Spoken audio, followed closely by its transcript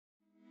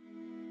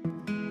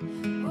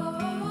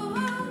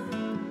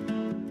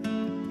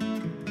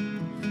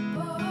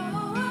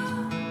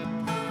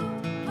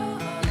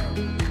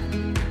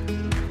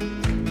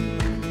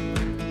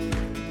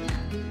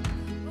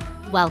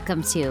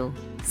Welcome to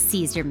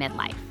Seize Your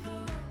Midlife,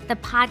 the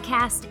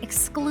podcast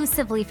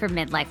exclusively for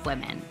midlife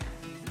women.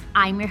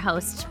 I'm your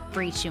host,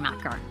 Bree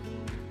Schumacher.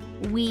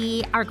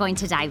 We are going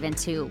to dive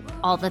into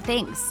all the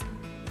things,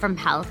 from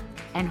health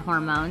and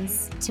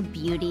hormones to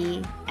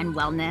beauty and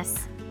wellness.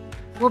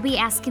 We'll be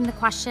asking the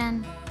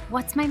question,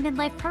 what's my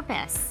midlife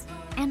purpose?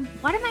 And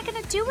what am I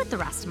going to do with the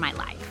rest of my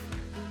life?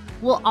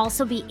 We'll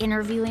also be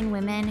interviewing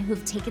women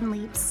who've taken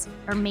leaps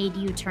or made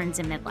U-turns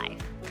in midlife.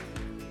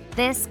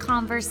 This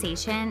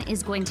conversation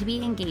is going to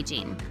be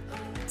engaging,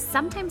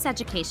 sometimes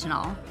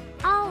educational,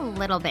 a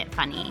little bit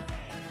funny,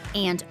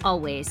 and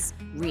always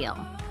real.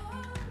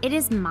 It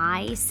is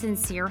my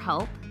sincere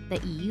hope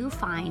that you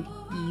find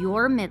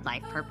your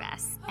midlife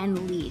purpose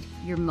and lead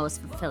your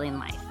most fulfilling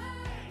life.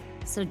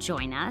 So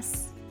join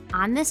us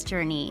on this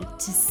journey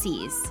to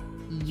seize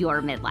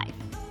your midlife.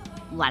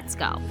 Let's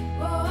go.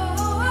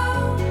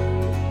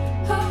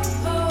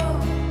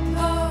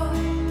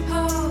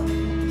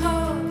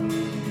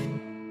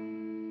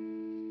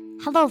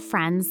 Hello,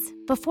 friends.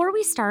 Before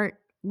we start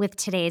with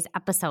today's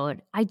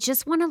episode, I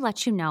just want to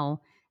let you know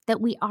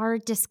that we are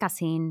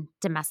discussing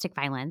domestic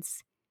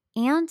violence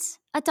and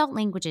adult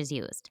languages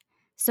used.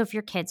 So if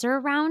your kids are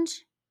around,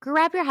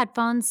 grab your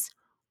headphones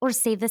or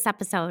save this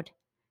episode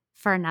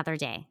for another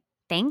day.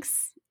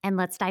 Thanks, and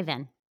let's dive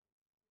in.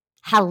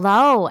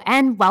 Hello,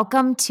 and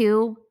welcome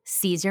to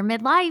Seize Your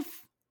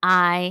Midlife.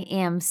 I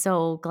am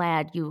so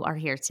glad you are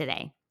here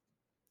today.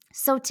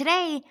 So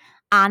today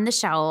on the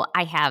show,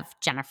 I have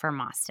Jennifer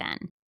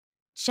Moston.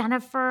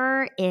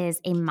 Jennifer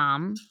is a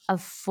mom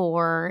of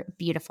 4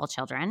 beautiful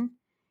children.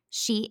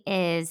 She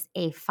is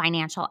a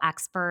financial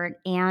expert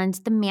and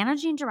the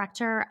managing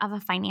director of a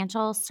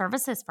financial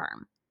services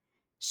firm.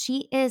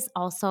 She is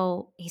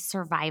also a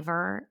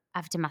survivor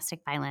of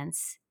domestic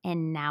violence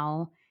and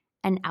now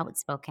an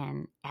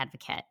outspoken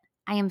advocate.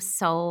 I am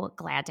so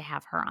glad to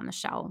have her on the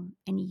show,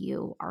 and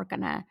you are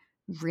going to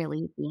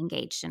really be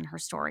engaged in her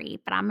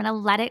story, but I'm going to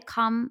let it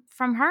come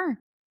from her.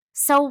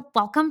 So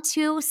welcome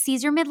to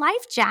Seize Your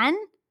Midlife, Jen.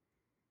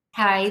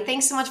 Hi,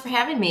 thanks so much for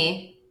having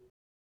me.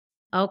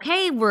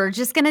 Okay, we're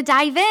just going to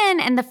dive in.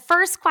 And the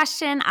first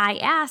question I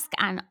ask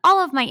on all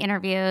of my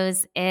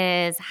interviews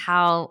is,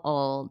 how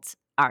old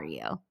are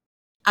you?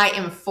 I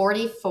am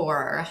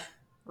 44,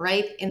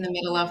 right in the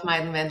middle of my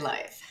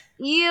midlife.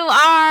 You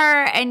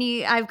are, and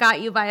I've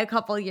got you by a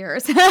couple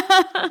years.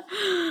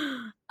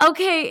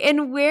 Okay,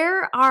 and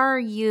where are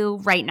you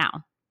right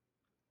now?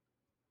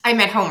 I'm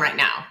at home right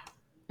now.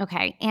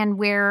 Okay, and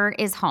where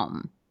is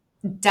home?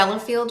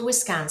 Delafield,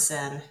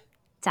 Wisconsin.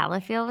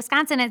 Delafield,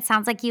 Wisconsin. It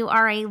sounds like you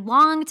are a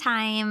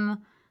longtime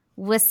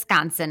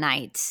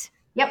Wisconsinite.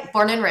 Yep,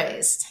 born and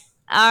raised.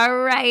 All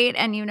right.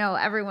 And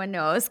everyone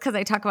knows, because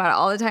I talk about it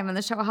all the time on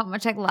the show, how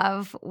much I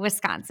love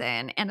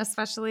Wisconsin and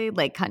especially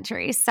Lake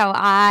Country. So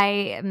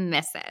I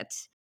miss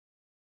it.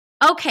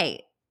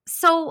 Okay.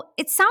 So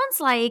it sounds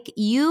like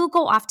you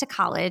go off to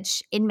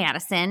college in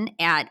Madison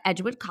at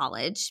Edgewood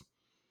College.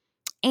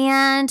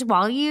 And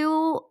while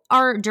you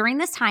are during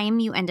this time,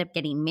 you end up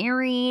getting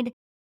married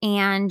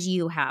and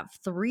you have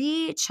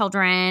 3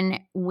 children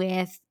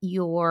with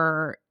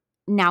your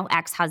now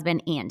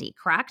ex-husband, Andy,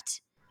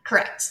 correct?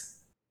 Correct.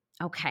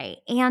 Okay.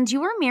 And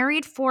you were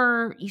married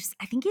for,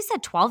 I think you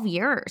said 12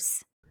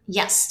 years.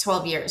 Yes,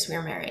 12 years we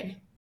were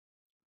married.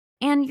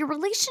 And your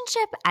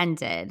relationship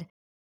ended.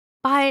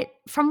 But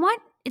from what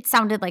it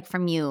sounded like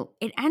from you,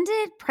 it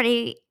ended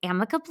pretty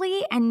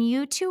amicably and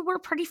you two were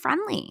pretty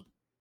friendly.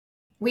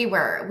 We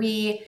were.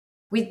 We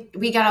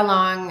got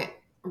along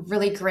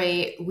really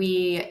great.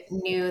 We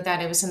knew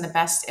that it was in the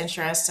best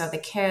interest of the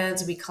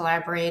kids. We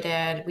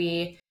collaborated.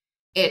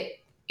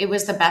 It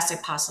was the best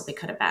it possibly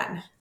could have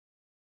been.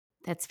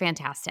 That's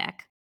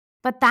fantastic.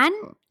 But then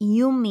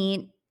you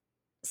meet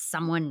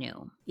someone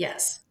new.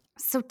 Yes.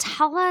 So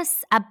tell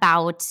us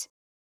about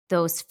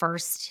those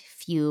first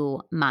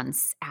few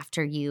months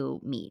after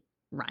you meet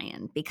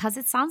Ryan, because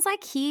it sounds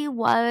like he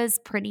was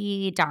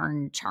pretty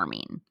darn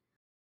charming.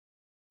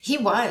 He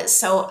was.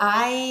 So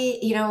I,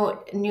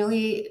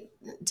 newly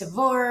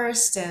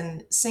divorced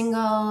and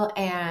single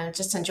and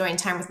just enjoying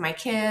time with my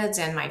kids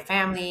and my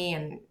family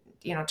and,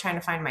 trying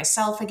to find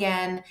myself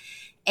again.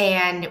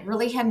 And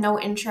really had no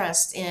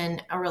interest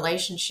in a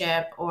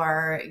relationship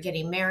or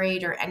getting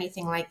married or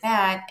anything like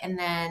that. And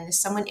then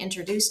someone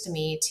introduced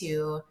me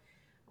to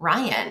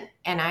Ryan,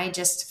 and I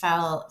just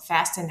fell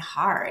fast and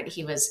hard.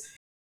 He was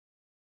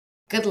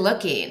good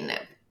looking,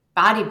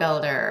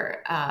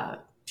 bodybuilder,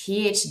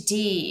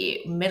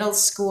 PhD, middle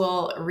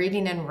school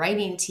reading and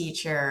writing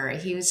teacher.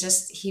 He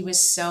was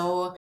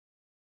so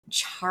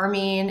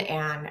charming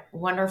and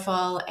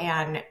wonderful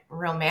and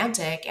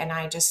romantic, and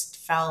I just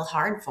fell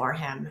hard for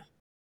him.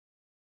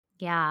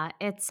 Yeah,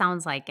 it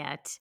sounds like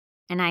it.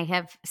 And I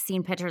have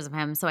seen pictures of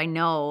him, so I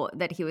know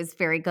that he was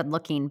very good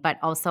looking, but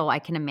also I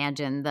can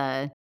imagine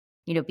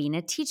being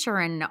a teacher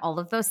and all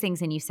of those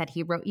things. And you said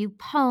he wrote you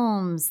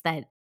poems,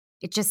 that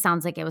it just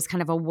sounds like it was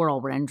kind of a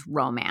whirlwind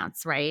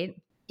romance, right?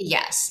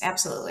 Yes,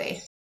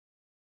 absolutely.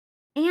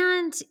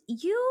 And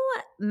you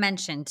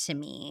mentioned to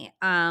me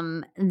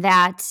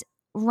that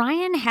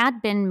Ryan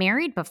had been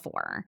married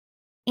before,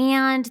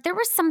 and there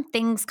were some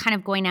things kind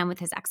of going on with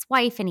his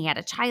ex-wife, and he had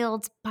a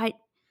child, but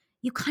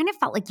you kind of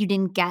felt like you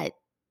didn't get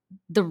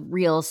the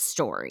real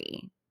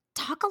story.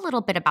 Talk a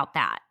little bit about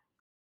that.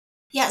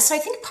 Yeah, so I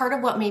think part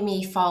of what made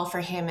me fall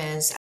for him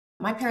is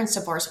my parents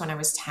divorced when I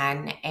was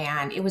 10,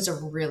 and it was a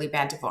really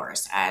bad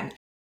divorce. And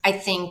I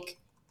think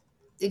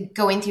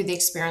going through the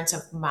experience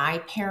of my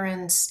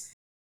parents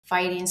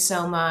fighting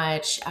so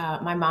much,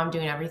 my mom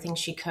doing everything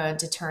she could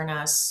to turn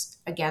us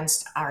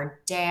against our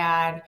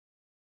dad.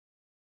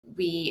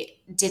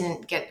 We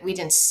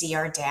didn't see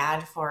our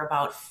dad for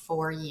about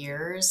 4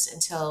 years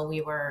until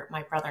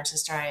my brother and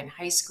sister and I in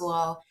high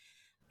school.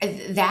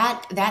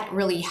 That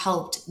really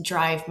helped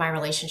drive my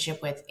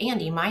relationship with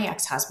Andy, my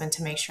ex-husband,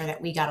 to make sure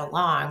that we got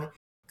along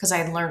because I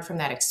had learned from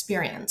that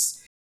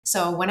experience.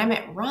 So when I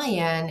met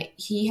Ryan,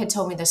 he had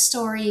told me the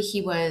story.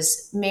 He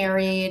was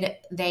married,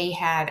 they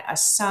had a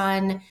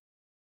son.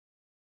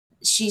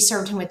 She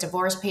served him with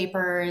divorce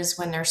papers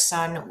when their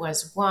son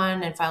was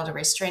one and filed a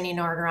restraining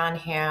order on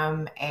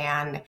him.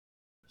 And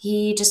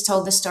he just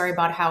told the story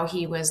about how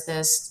he was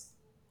this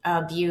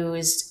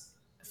abused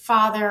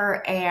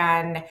father.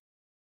 And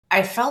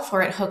I fell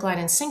for it hook, line,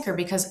 and sinker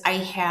because I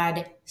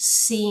had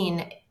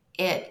seen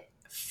it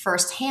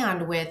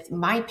firsthand with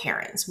my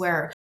parents,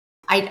 where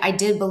I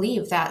did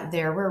believe that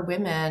there were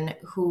women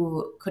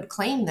who could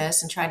claim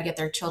this and try to get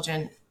their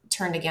children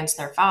turned against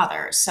their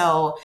father.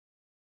 So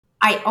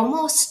I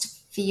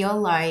almost feel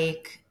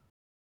like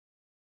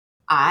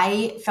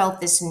I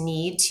felt this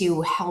need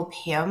to help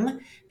him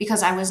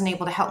because I wasn't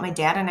able to help my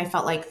dad, and I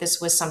felt like this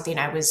was something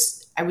I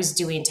was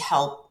doing to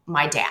help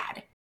my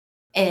dad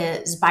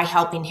is by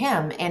helping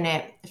him. And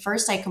at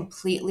first, I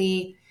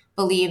completely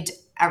believed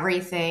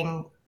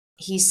everything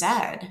he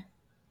said.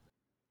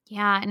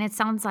 Yeah, and it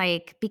sounds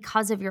like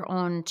because of your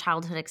own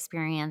childhood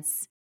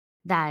experience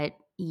that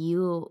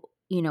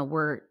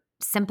were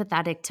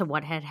sympathetic to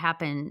what had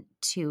happened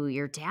to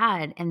your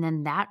dad, and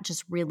then that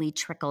just really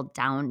trickled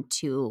down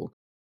to,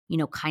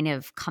 kind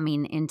of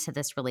coming into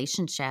this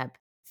relationship,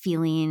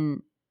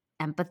 feeling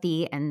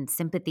empathy and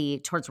sympathy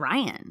towards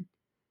Ryan.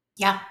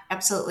 Yeah,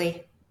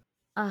 absolutely.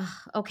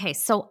 Okay,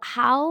 so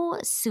how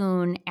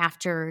soon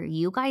after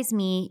you guys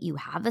meet, you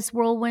have this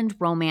whirlwind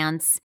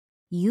romance,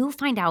 you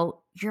find out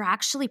you're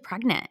actually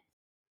pregnant?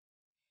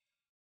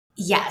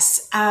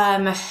 Yes.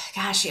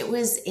 Gosh,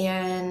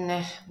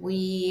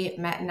 we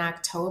met in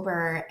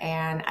October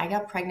and I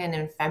got pregnant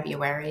in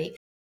February.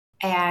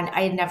 And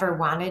I had never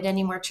wanted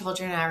any more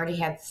children. I already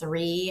had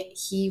three.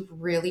 He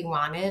really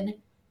wanted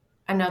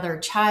another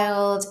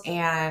child.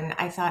 And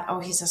I thought, oh,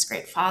 he's this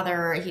great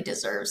father. He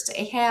deserves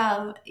to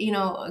have,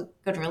 a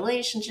good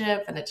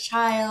relationship and a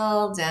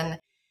child. And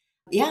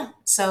yeah,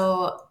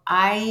 so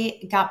I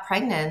got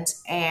pregnant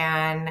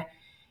and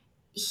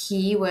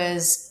he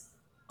was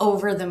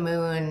over the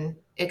moon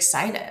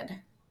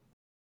excited.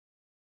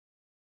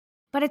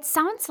 But it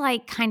sounds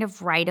like kind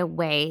of right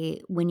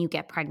away when you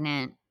get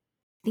pregnant,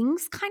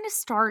 things kind of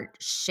start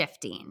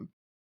shifting.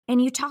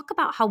 And you talk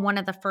about how one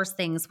of the first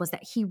things was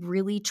that he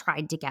really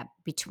tried to get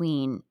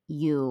between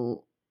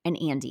you and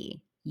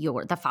Andy,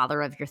 the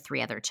father of your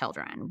three other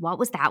children. What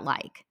was that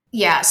like?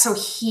 Yeah, so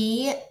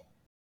he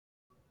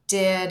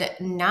did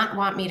not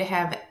want me to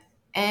have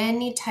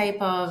any type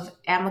of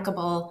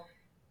amicable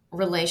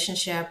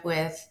relationship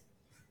with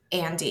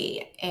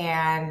Andy.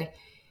 And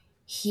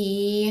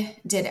he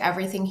did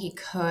everything he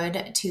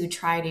could to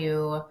try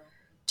to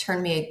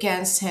turn me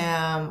against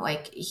him.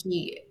 Like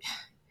he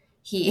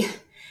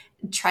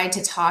tried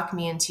to talk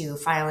me into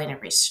filing a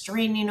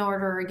restraining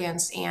order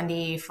against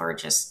Andy for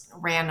just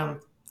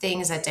random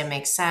things that didn't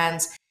make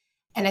sense.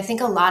 And I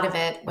think a lot of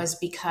it was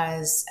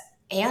because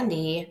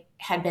Andy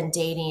had been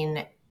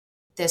dating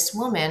this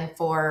woman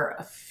for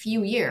a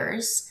few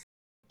years.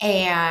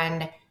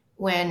 And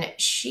when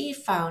she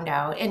found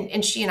out,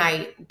 and she and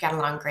I got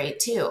along great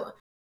too,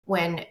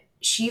 when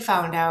she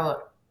found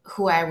out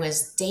who I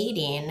was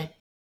dating,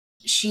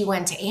 she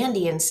went to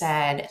Andy and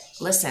said,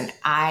 listen,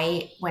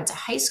 I went to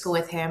high school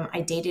with him.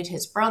 I dated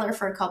his brother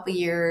for a couple of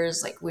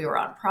years. Like we were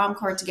on prom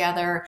court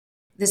together.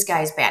 This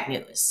guy's bad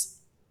news.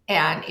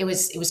 And it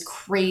was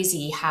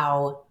crazy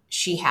how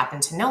she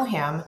happened to know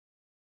him.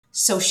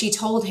 So she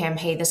told him,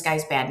 hey, this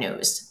guy's bad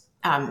news.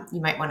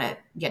 You might want to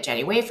get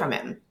Jenny away from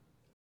him.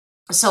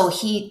 So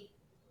he,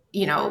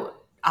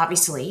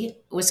 obviously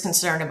was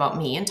concerned about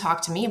me and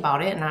talked to me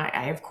about it. And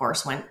I of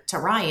course, went to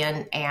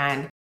Ryan.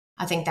 And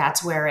I think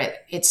that's where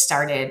it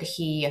started.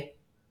 He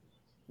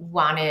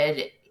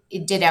wanted,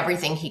 it did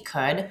everything he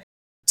could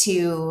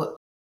to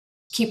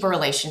keep a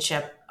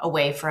relationship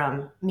away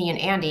from me and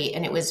Andy.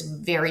 And it was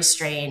very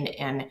strained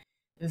and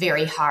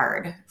very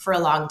hard for a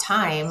long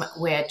time,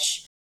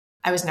 which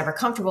I was never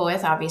comfortable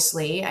with.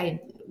 Obviously,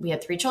 we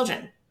had three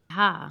children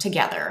Yeah.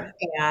 together,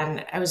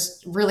 and I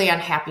was really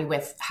unhappy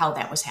with how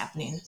that was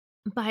happening.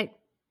 But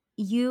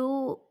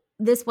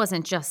this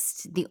wasn't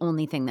just the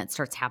only thing that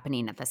starts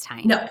happening at this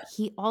time. No.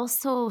 He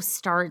also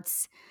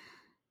starts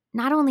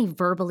not only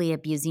verbally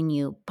abusing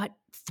you, but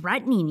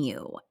threatening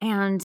you.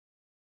 And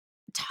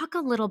talk a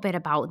little bit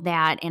about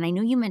that. And I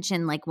know you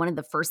mentioned like one of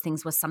the first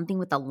things was something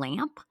with a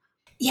lamp.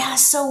 Yeah,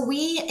 so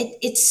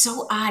it's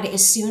so odd.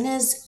 As soon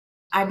as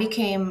I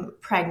became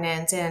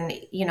pregnant and,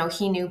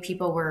 he knew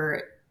people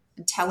were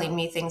telling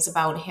me things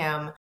about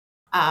him,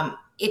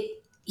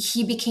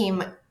 he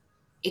became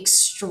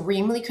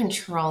extremely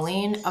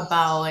controlling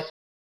about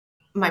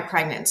my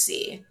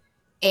pregnancy.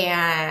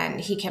 And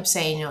he kept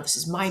saying, this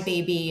is my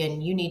baby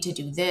and you need to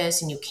do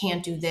this and you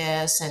can't do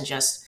this, and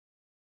just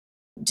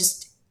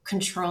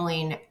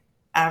controlling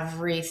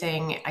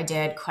everything I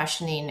did,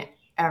 questioning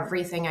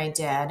everything I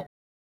did.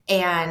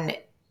 And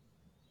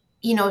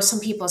some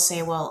people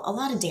say, well, a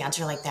lot of dads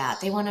are like that.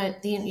 They want to,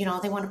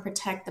 they want to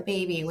protect the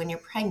baby when you're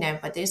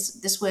pregnant, but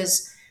this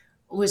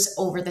was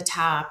over the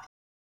top.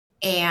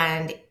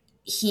 And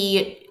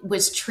he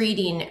was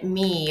treating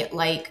me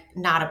like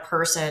not a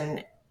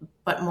person,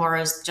 but more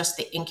as just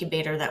the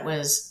incubator that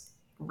was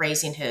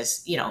raising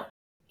his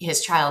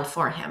child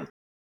for him.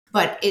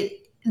 But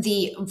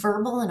the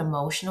verbal and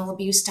emotional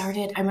abuse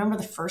started. I remember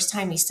the first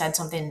time he said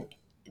something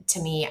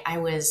to me. I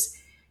was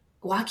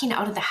walking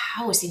out of the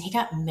house and he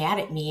got mad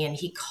at me and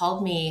he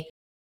called me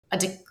a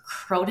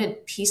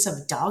decrepit piece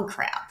of dog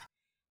crap.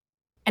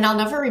 And I'll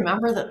never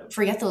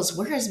forget those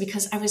words,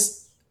 because I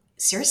was,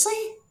 seriously?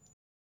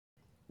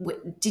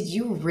 Did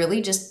you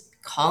really just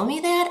call me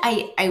that?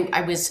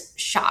 I was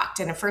shocked.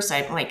 And at first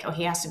I'm like, oh,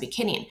 he has to be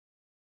kidding.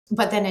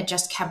 But then it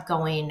just kept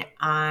going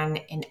on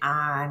and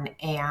on.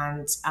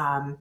 And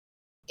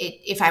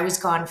if I was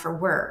gone for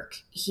work,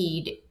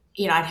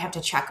 I'd have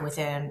to check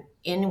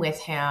in with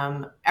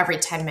him every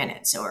 10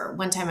 minutes. Or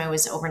one time I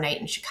was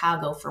overnight in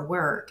Chicago for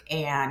work,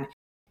 and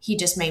he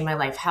just made my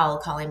life hell,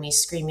 calling me,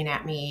 screaming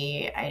at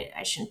me.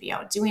 I shouldn't be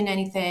out doing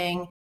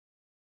anything.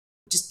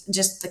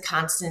 Just the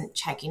constant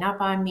checking up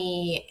on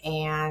me.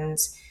 And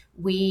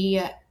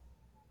we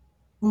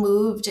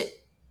moved.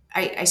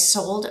 I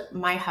sold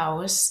my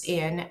house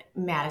in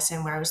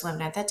Madison, where I was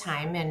living at that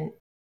time, and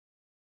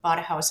bought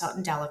a house out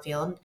in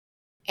Delafield.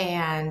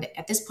 And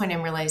at this point,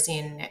 I'm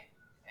realizing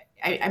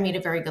I made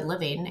a very good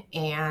living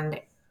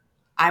and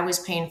I was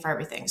paying for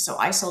everything. So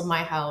I sold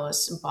my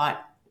house,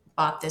 bought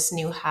this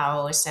new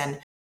house,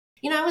 and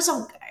I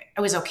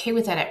was okay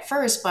with that at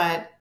first,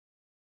 but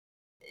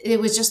it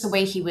was just the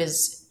way he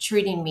was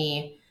treating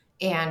me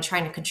and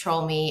trying to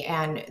control me.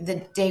 And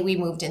the day we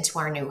moved into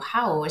our new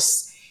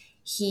house,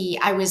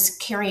 I was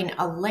carrying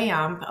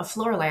a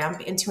floor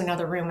lamp, into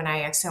another room, and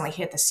I accidentally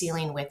hit the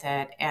ceiling with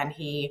it. And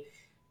he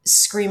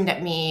screamed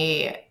at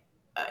me,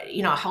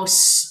 how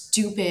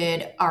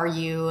stupid are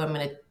you?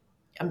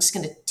 I'm just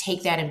gonna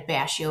take that and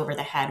bash you over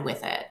the head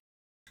with it.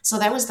 So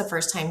that was the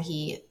first time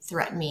he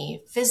threatened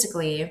me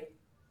physically,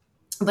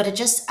 but it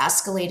just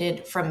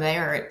escalated from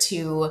there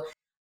to,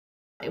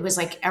 it was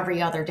like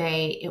every other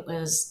day, it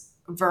was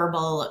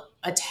verbal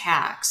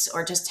attacks,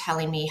 or just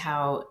telling me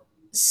how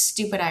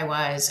stupid I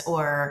was,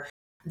 or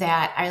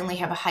that I only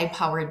have a high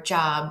powered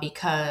job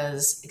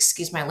because,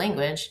 excuse my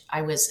language,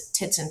 I was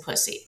tits and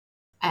pussy.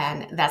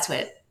 And that's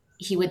what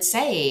he would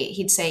say.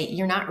 He'd say,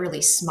 you're not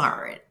really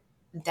smart,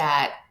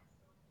 that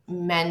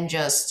men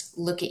just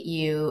look at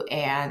you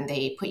and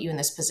they put you in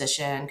this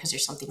position because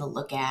there's something to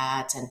look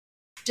at, and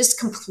just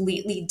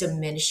completely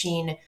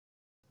diminishing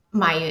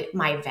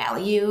my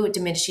value,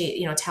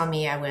 diminishing, tell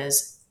me I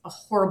was a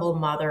horrible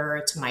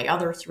mother to my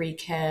other three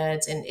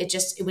kids. And it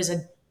was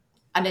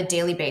on a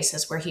daily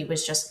basis where he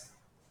was just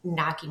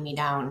knocking me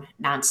down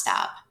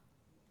nonstop.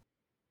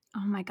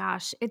 Oh my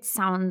gosh, it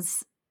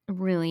sounds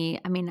really,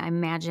 I mean, I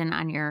imagine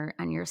on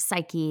your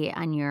psyche,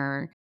 on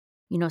your,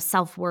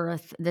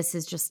 self-worth, this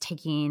is just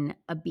taking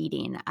a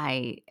beating.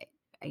 I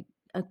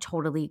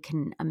totally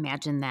can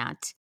imagine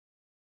that.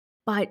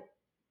 But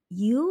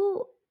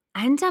you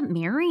end up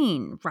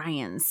marrying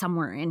Ryan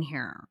somewhere in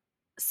here.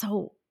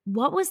 So,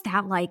 what was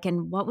that like,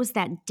 and what was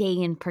that day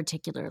in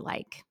particular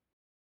like?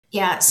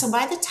 Yeah, so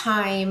by the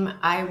time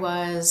I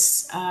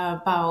was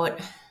about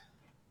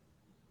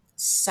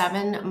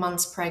 7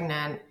 months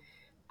pregnant,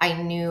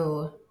 I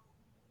knew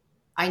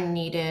I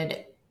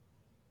needed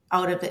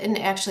out of it. And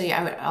actually,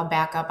 I'll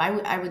back up.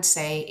 I would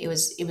say it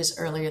was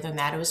earlier than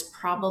that. It was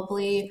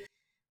probably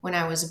when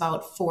I was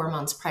about 4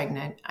 months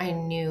pregnant. I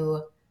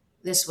knew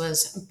this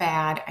was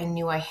bad. I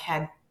knew I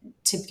had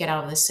to get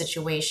out of this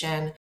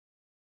situation.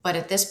 But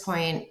at this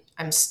point,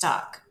 I'm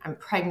stuck. I'm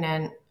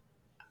pregnant.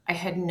 I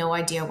had no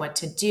idea what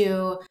to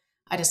do.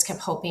 I just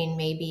kept hoping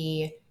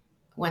maybe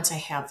once I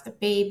have the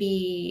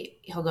baby,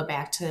 he'll go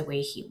back to the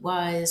way he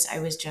was. I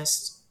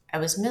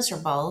was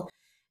miserable.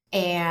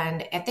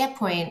 And at that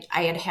point,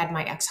 I had had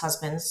my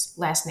ex-husband's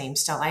last name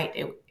still.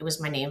 It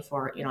was my name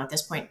for, at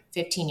this point,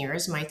 15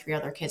 years. My three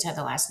other kids had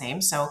the last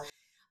name. So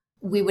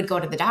we would go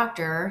to the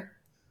doctor,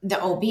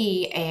 the OB,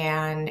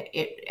 and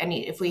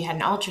if we had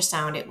an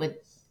ultrasound, it would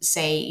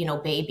say,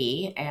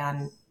 baby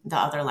and the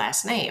other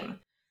last name.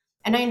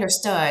 And I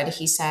understood.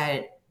 He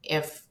said,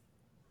 if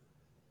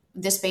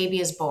this baby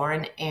is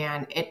born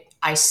and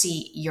I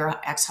see your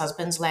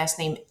ex-husband's last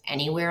name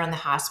anywhere in the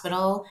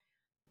hospital,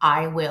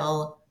 I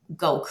will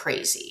go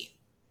crazy.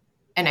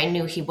 And I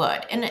knew he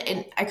would.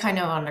 And I kind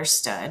of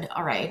understood.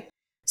 All right.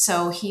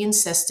 So he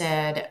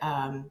insisted,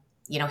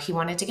 he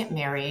wanted to get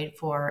married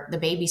for the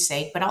baby's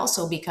sake, but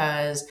also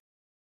because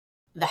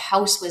the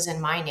house was in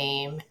my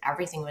name,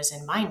 everything was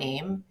in my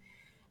name.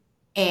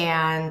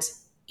 And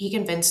he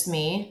convinced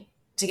me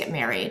to get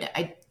married.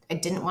 I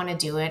didn't want to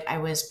do it. I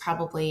was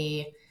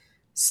probably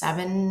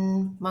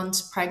 7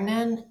 months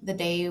pregnant the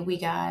day we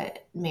got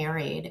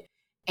married.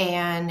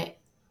 And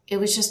it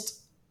was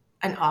just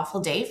an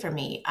awful day for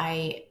me.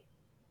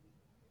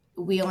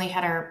 We only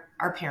had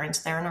our parents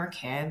there and our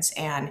kids,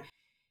 and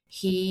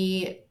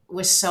he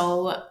was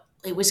so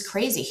it was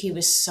crazy. He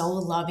was so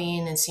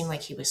loving and seemed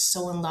like he was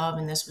so in love,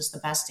 and this was the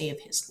best day of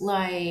his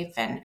life.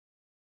 And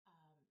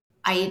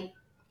I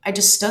I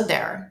just stood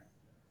there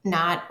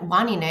not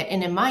wanting it.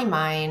 And in my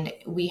mind,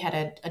 we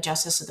had a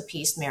justice of the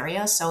peace marry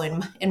us. So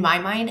in my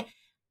mind,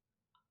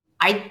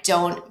 I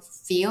don't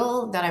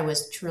feel that I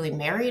was truly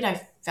married.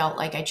 I felt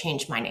like I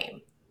changed my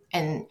name.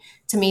 And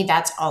to me,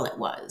 that's all it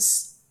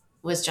was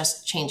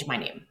just change my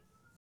name.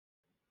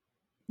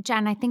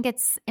 Jen, I think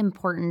it's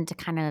important to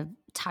kind of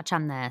touch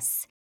on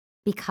this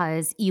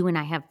because you and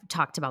I have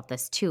talked about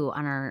this too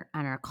on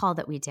our call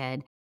that we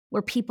did,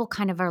 where people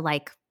kind of are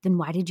like, then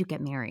why did you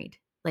get married?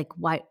 Like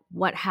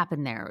what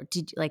happened there?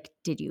 Did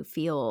you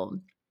feel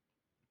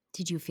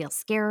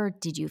scared?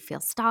 Did you feel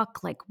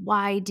stuck? Like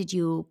why did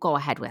you go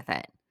ahead with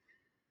it?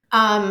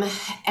 Um,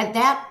 at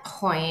that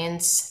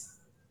point,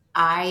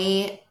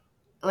 I,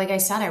 like I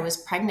said, I was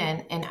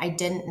pregnant and I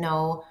didn't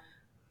know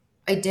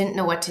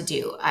what to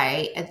do.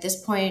 At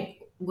this point,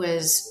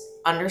 was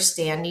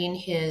understanding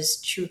his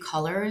true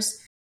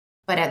colors.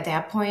 But at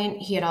that point,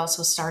 he had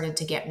also started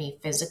to get me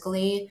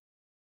physically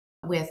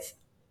with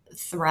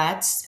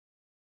threats,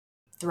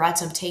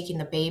 threats of taking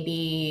the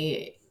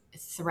baby,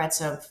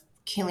 threats of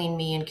killing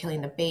me and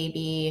killing the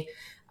baby,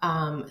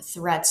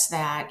 threats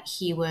that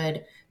he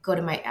would go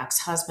to my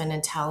ex-husband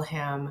and tell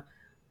him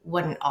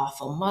what an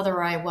awful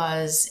mother I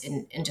was,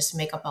 and just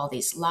make up all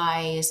these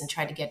lies and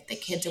try to get the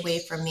kids away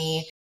from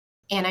me.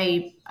 And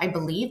I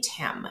believed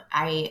him.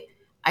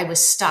 I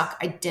was stuck.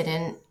 I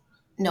didn't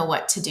know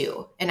what to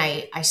do. And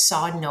I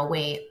saw no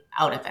way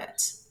out of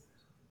it.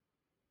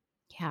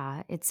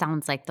 Yeah, it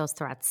sounds like those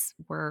threats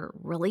were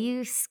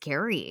really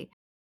scary,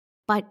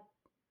 but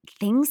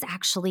things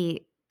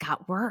actually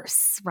got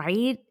worse,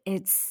 right?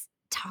 It's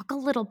talk a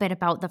little bit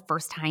about the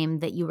first time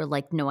that you were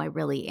like, no, I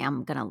really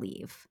am going to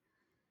leave.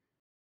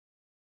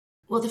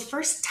 Well, the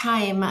first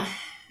time,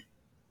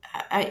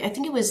 I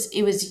think it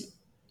was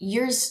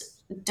years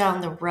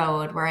down the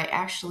road where I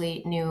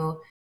actually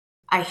knew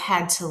I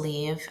had to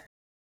leave.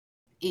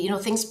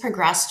 Things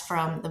progressed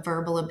from the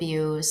verbal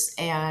abuse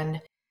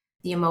and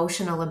the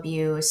emotional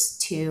abuse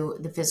to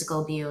the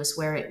physical abuse,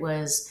 where it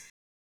was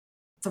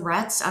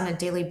threats on a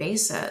daily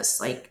basis,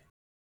 like,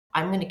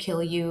 I'm going to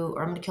kill you,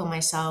 or I'm going to kill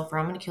myself, or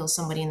I'm going to kill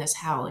somebody in this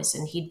house.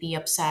 And he'd be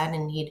upset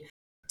and he'd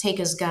take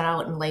his gun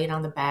out and lay it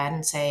on the bed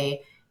and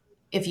say,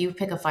 if you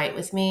pick a fight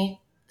with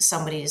me,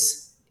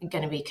 somebody's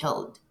going to be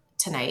killed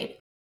tonight.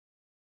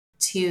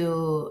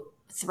 To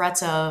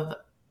threats of,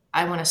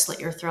 I want to slit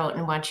your throat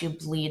and watch you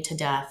bleed to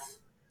death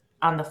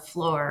on the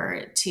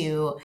floor,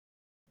 to,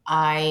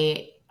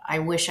 I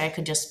wish I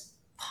could just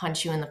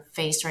punch you in the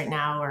face right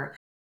now, or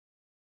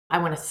I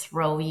want to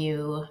throw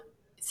you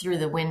through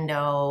the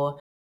window,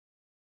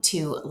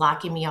 to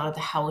locking me out of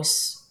the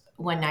house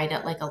one night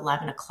at like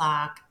 11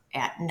 o'clock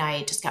at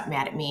night, just got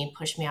mad at me,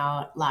 pushed me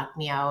out, locked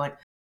me out.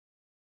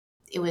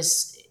 It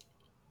was,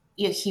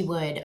 he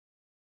would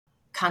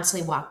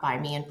constantly walk by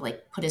me and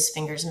like put his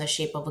fingers in the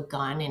shape of a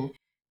gun and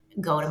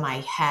go to my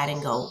head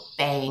and go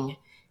bang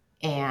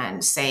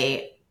and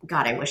say,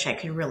 God, I wish I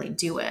could really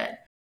do it.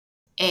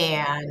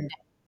 And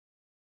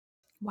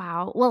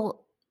Wow.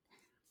 Well,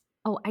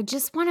 oh, I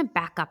just want to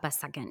back up a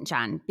second,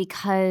 John,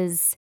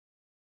 because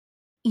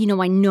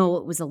I know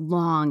it was a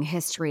long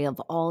history of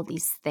all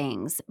these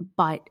things,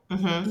 but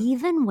mhm.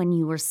 even when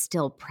you were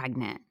still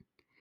pregnant,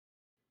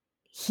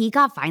 he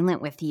got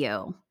violent with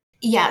you.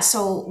 Yeah,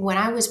 so when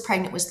I was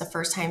pregnant was the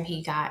first time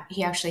he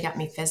actually got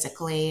me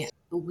physically.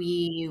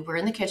 We were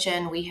in the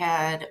kitchen. We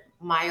had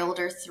my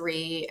older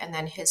three and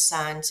then his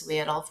son. So we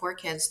had all four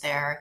kids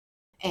there.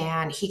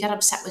 And he got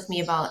upset with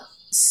me about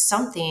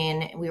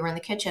something. We were in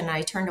the kitchen. And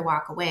I turned to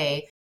walk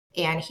away,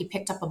 and he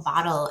picked up a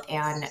bottle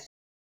and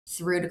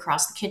threw it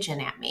across the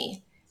kitchen at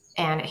me.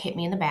 And it hit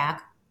me in the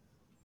back.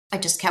 I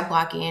just kept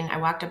walking. I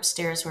walked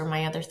upstairs where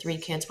my other three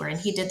kids were, and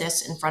he did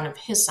this in front of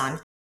his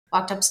son.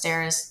 Walked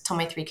upstairs, told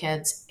my three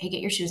kids, "Hey,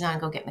 get your shoes on,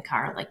 go get in the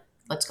car. Like,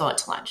 let's go out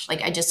to lunch."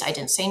 Like, I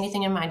didn't say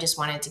anything to him. I just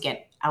wanted to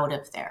get out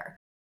of there.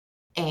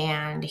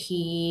 And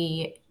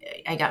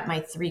I got my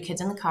three kids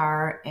in the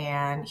car,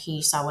 and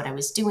he saw what I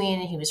was doing,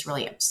 and he was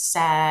really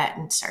upset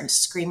and started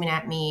screaming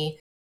at me,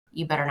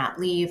 "You better not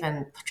leave,"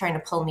 and trying to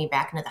pull me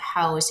back into the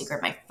house. He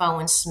grabbed my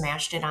phone,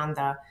 smashed it on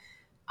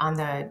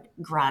the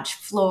garage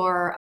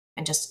floor,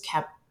 and just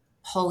kept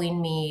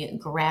pulling me,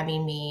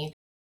 grabbing me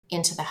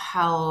into the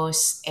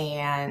house.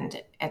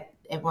 And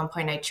at one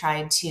point, I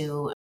tried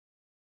to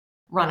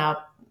run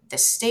up the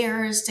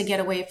stairs to get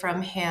away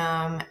from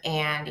him,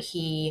 and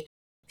he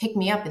picked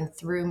me up and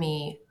threw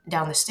me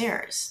down the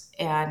stairs.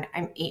 And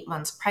I'm 8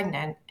 months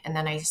pregnant. And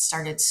then I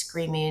started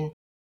screaming,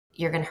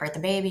 "You're going to hurt the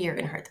baby. You're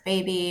going to hurt the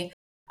baby."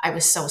 I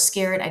was so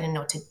scared. I didn't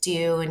know what to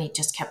do. And he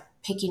just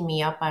kept picking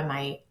me up by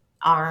my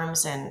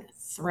arms and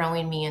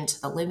throwing me into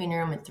the living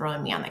room and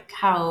throwing me on the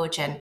couch.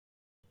 And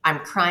I'm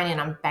crying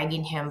and I'm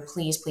begging him,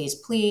 "Please, please,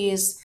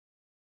 please."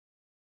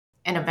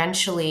 And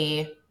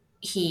eventually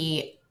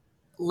he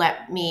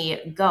let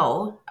me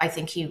go. I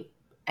think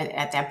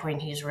at that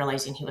point, he was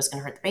realizing he was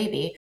going to hurt the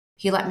baby.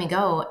 He let me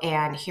go.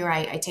 And here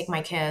I take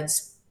my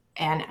kids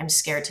and I'm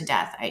scared to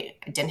death. I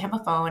didn't have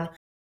a phone,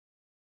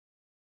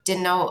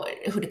 didn't know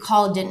who to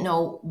call, didn't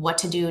know what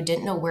to do,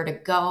 didn't know where to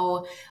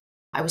go.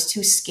 I was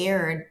too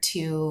scared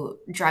to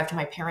drive to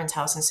my parents'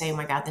 house and say, "Oh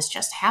my God, this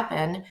just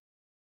happened,"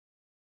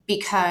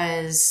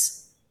 because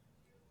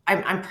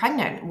I'm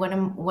pregnant. What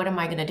am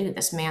I going to do?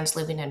 This man's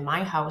living in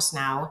my house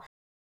now.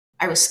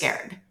 I was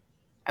scared.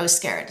 I was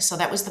scared. So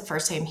that was the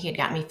first time he had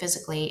got me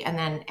physically. And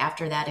then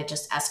after that, it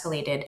just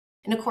escalated.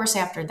 And of course,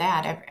 after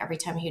that, every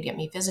time he would get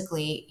me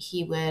physically,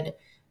 he would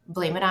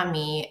blame it on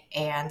me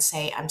and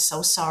say, "I'm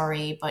so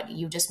sorry, but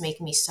you just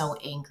make me so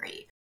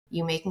angry.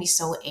 You make me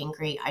so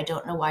angry. I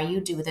don't know why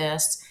you do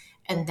this."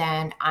 And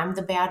then I'm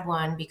the bad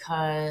one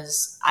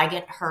because I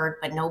get hurt,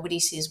 but nobody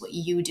sees what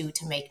you do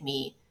to make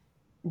me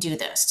do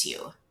this to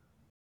you.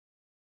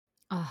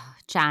 Oh,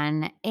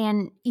 Jen,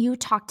 and you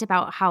talked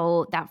about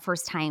how that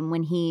first time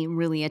when he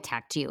really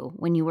attacked you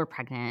when you were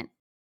pregnant.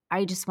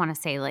 I just want to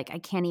say, like, I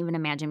can't even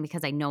imagine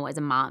because I know as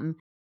a mom,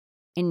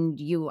 and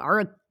you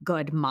are a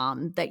good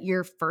mom, that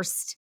your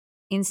first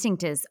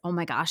instinct is, "Oh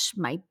my gosh,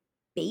 my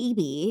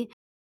baby."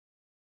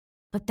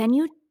 But then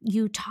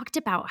you talked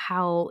about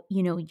how,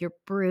 you're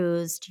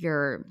bruised,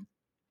 you're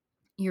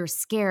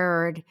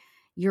scared,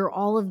 you're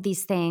all of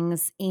these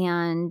things,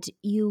 and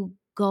you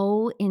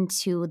go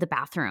into the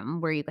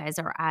bathroom where you guys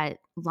are at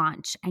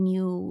lunch and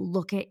you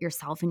look at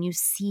yourself and you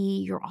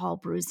see you're all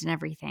bruised and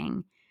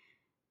everything,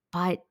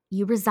 but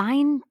you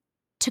resign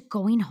to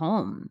going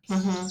home.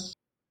 Hmm.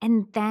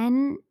 And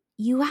then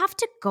you have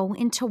to go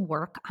into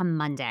work on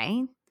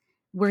Monday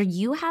where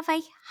you have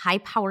a high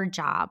powered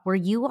job, where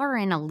you are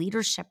in a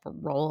leadership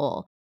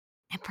role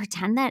and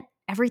pretend that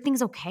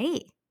everything's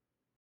okay.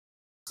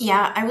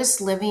 Yeah, I was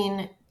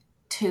living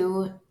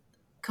two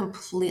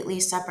completely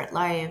separate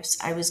lives.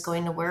 I was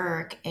going to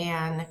work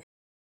and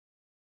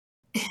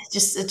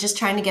just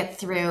trying to get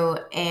through,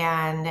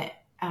 and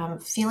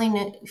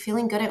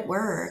feeling good at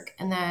work,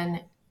 and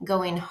then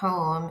going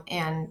home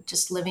and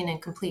just living in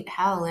complete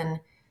hell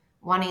and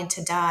wanting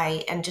to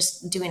die, and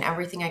just doing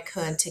everything I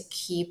could to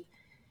keep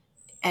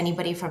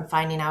anybody from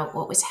finding out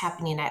what was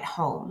happening at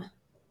home.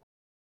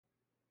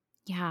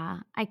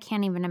 Yeah, I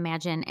can't even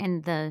imagine.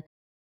 And the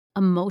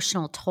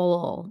emotional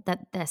toll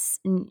that this,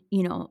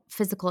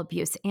 physical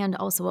abuse and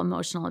also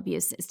emotional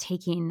abuse is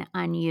taking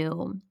on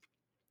you.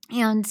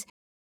 And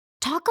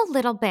talk a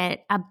little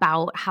bit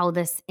about how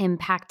this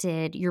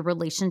impacted your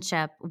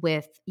relationship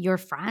with your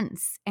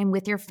friends and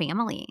with your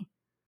family.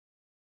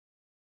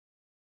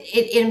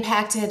 It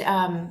impacted.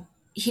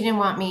 He didn't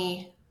want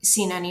me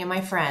seeing any of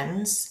my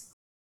friends,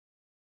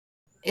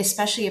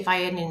 especially if I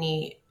had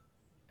any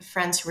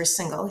friends who were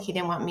single. He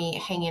didn't want me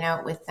hanging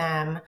out with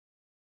them.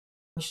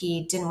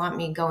 He didn't want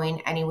me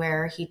going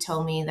anywhere. He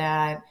told me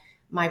that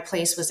my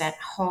place was at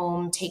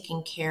home,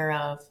 taking care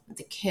of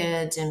the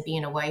kids and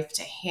being a wife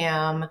to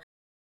him.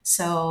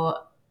 So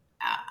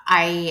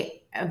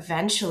I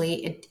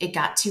eventually it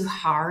got too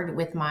hard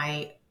with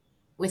my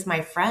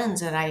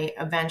friends that I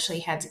eventually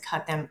had to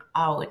cut them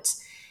out.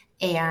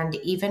 And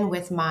even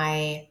with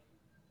my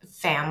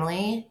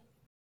family,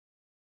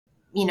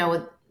 you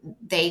know,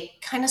 they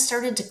kind of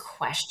started to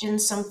question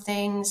some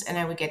things, and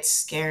I would get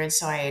scared.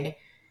 So I'd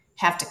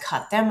have to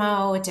cut them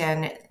out.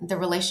 And the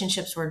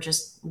relationships were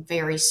just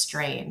very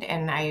strained.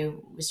 And I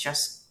was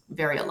just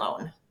very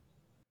alone.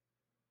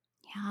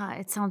 Yeah,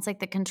 it sounds like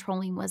the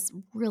controlling was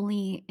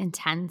really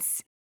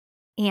intense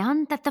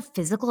and that the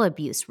physical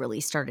abuse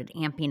really started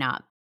amping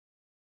up.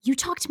 You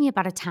talked to me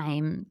about a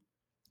time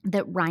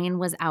that Ryan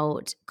was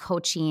out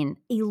coaching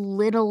a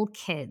little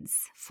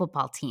kids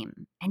football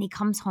team and he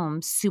comes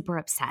home super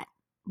upset.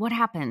 What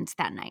happened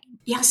that night?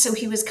 Yeah. So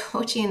he was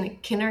coaching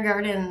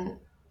kindergarten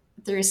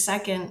through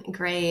second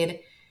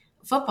grade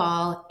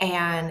football,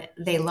 and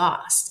they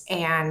lost.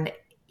 And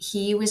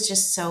he was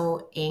just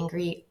so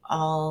angry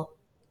all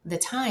the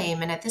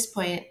time. And at this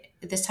point,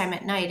 this time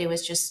at night, it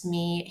was just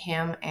me,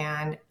 him,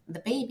 and the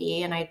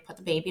baby. And I'd put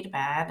the baby to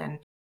bed. And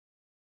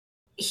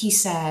he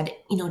said,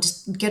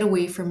 "Just get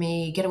away from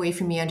me. Get away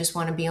from me. I just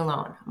want to be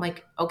alone." I'm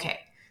like, "Okay."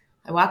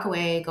 I walk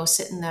away, go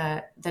sit in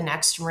the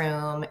next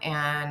room.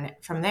 And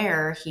from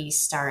there, he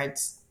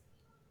starts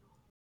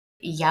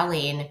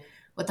yelling,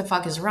 "What the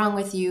fuck is wrong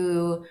with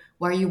you?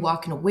 Why are you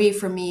walking away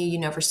from me? You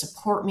never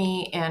support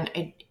me."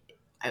 And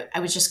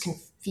I was just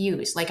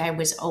confused. Like, I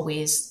was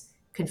always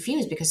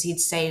confused because he'd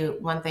say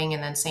one thing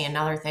and then say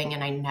another thing,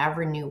 and I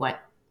never knew what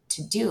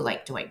to do.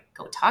 Like, do I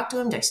go talk to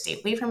him? Do I stay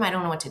away from him? I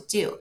don't know what to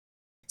do.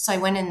 So I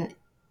went in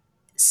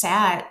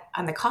sat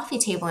on the coffee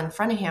table in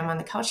front of him on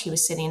the couch he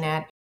was sitting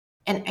at.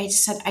 And I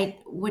just said,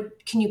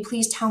 can you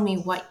please tell me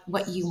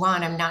what you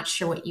want? I'm not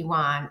sure what you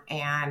want.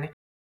 And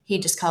he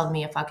just called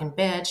me a fucking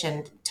bitch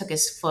and took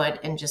his foot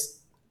and just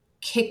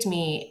kicked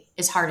me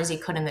as hard as he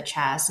could in the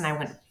chest. And I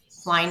went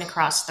flying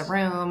across the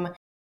room,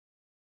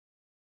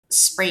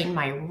 sprained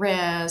my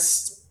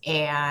wrist,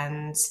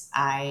 and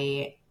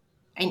I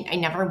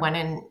never went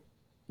and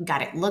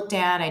got it looked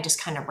at. I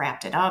just kind of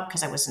wrapped it up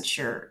because I wasn't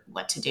sure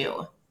what to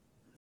do.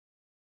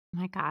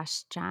 My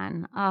gosh,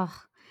 Jen. Oh.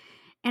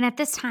 And at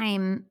this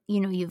time,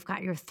 you've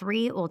got your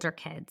three older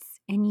kids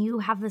and you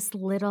have this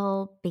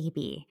little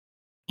baby.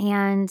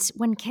 And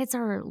when kids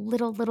are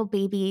little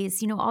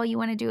babies, all you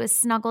want to do is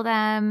snuggle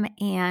them.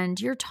 And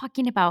you're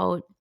talking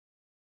about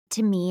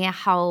to me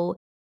how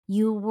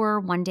you were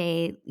one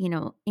day,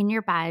 in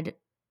your bed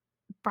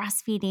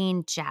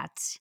breastfeeding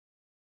Jet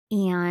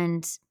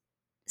and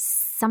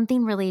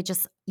something really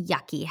just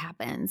yucky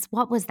happens.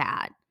 What was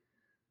that?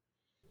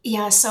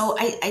 Yeah, so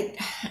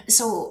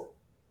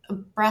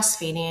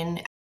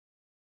breastfeeding,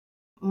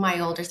 my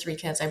older three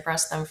kids, I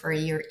breast them for a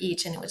year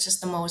each, and it was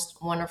just the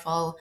most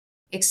wonderful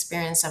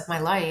experience of my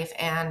life.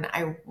 And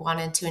I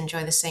wanted to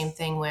enjoy the same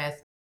thing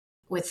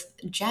with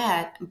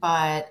Jet,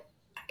 but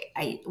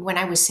when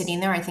I was sitting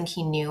there, I think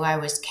he knew I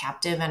was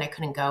captive and I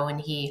couldn't go, and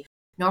he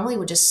normally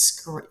would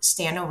just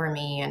stand over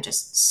me and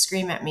just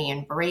scream at me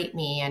and berate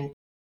me. And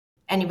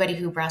anybody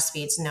who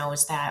breastfeeds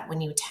knows that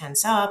when you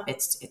tense up,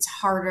 it's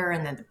harder,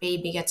 and then the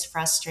baby gets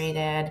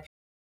frustrated.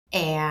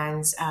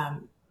 And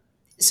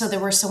so there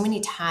were so many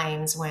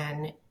times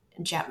when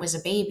Jet was a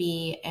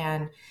baby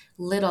and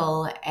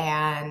little,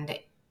 and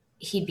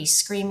he'd be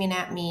screaming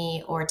at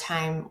me. Or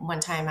one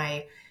time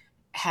I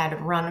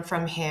had run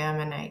from him,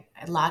 and I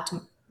locked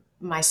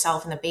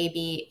myself and the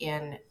baby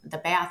in the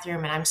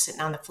bathroom, and I'm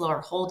sitting on the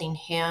floor holding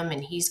him,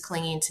 and he's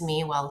clinging to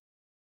me while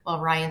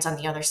Ryan's on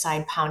the other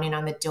side pounding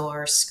on the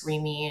door,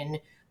 screaming,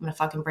 "I'm gonna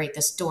fucking break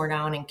this door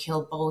down and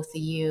kill both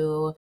of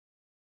you."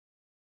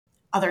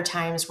 Other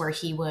times where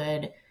he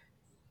would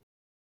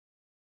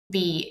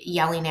be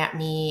yelling at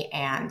me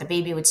and the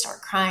baby would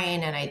start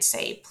crying, and I'd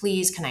say,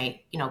 "Please, can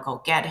I,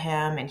 go get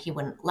him?" And he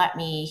wouldn't let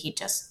me. He'd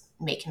just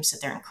make him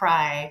sit there and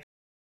cry.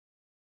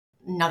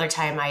 Another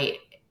time I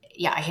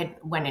had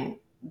went and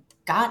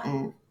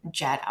gotten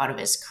Jet out of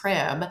his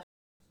crib,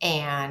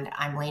 and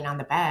I'm laying on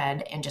the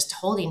bed and just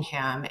holding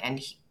him,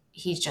 and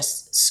he's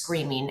just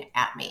screaming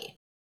at me.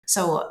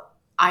 So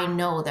I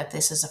know that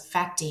this is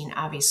affecting,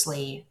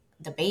 obviously,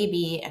 the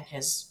baby and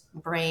his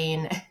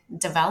brain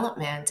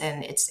development,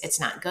 and it's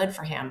not good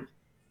for him.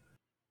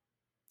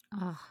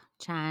 Oh,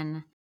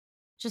 Jen.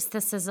 Just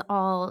this is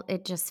all,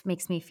 it just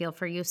makes me feel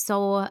for you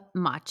so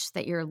much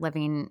that you're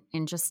living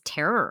in just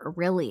terror,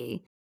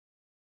 really.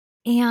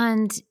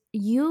 And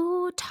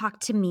you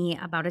talked to me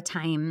about a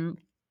time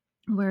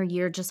where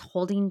you're just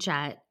holding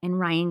Jet and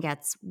Ryan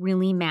gets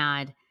really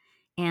mad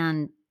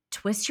and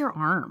twists your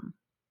arm.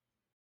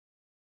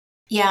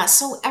 Yeah,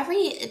 so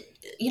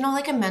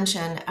like I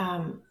mentioned,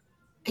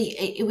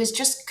 it was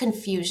just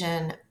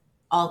confusion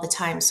all the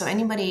time. So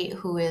anybody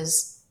who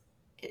is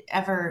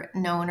ever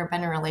known or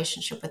been in a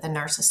relationship with a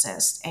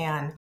narcissist,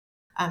 and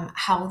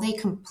how they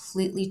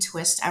completely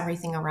twist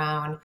everything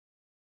around,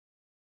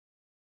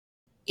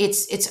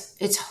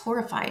 it's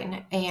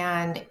horrifying.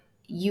 And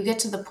you get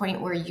to the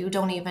point where you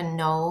don't even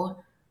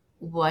know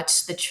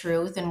what's the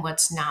truth and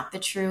what's not the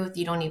truth.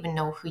 You don't even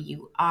know who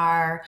you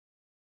are.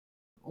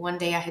 One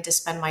day I had to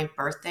spend my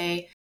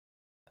birthday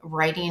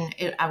writing.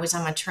 I was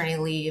on maternity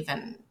leave,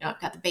 and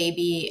got the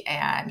baby,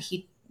 and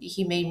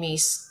he made me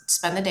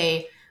spend the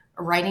day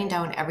writing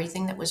down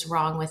everything that was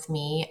wrong with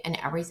me and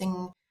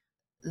everything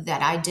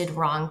that I did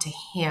wrong to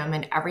him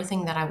and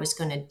everything that I was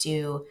going to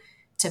do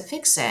to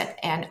fix it.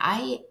 And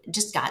I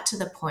just got to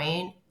the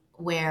point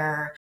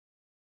where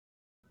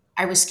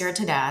I was scared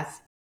to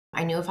death.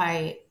 I knew if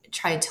I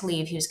tried to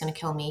leave, he was going to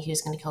kill me, he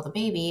was going to kill the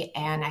baby.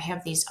 And I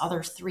have these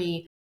other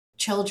three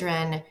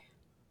children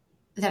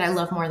that I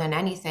love more than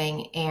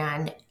anything.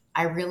 And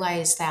I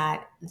realized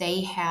that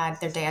they had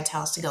their dad's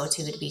house to go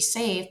to be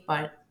safe,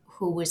 but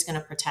who was going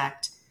to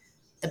protect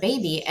the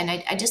baby? And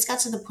I just got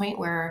to the point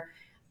where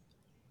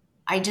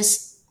I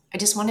just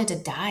wanted to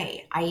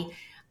die.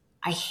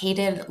 I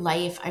hated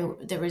life.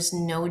 There was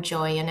no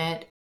joy in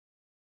it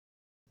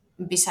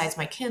besides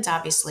my kids,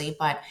 obviously,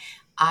 but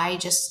I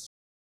just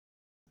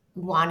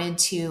wanted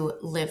to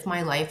live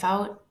my life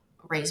out,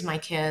 raise my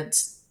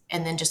kids,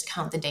 and then just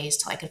count the days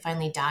till I could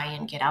finally die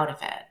and get out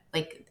of it.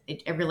 Like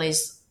I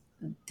realized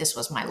this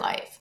was my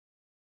life.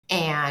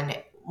 And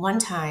one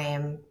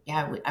time,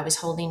 yeah, I was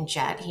holding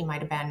Jet. He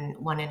might have been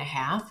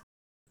 1.5.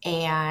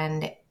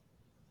 And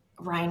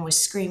Ryan was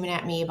screaming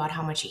at me about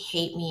how much he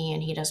hate me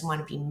and he doesn't want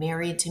to be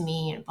married to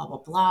me and blah, blah,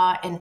 blah.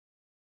 And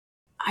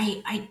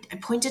I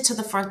pointed to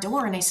the front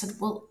door and I said,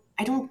 "Well,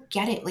 I don't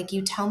get it. Like,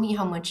 you tell me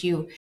how much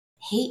you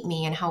hate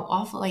me and how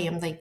awful I am.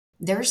 Like,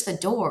 there's the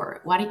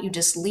door. Why don't you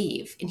just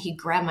leave?" And he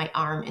grabbed my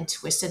arm and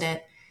twisted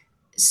it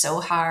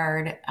so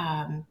hard.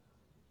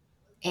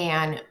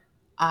 And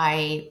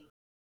I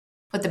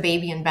put the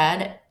baby in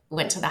bed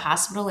went to the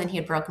hospital and he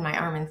had broken my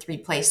arm in 3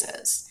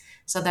 places.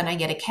 So then I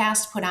get a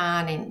cast put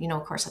on, and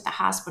of course, at the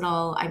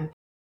hospital,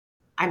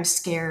 I'm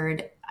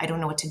scared. I don't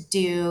know what to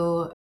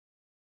do.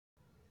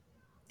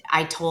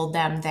 I told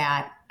them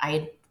that I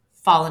had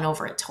fallen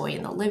over a toy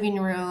in the living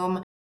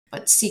room,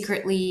 but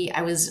secretly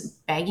I was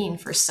begging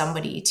for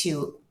somebody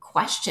to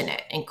question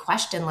it and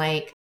question,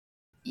 like,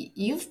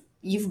 you've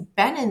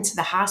been into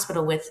the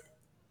hospital with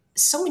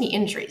so many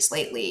injuries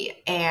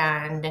lately,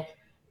 and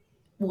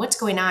what's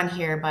going on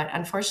here? But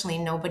unfortunately,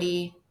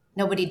 nobody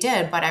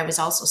did. But I was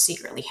also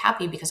secretly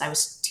happy because I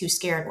was too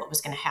scared what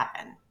was going to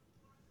happen.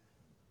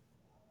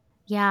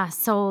 Yeah,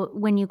 so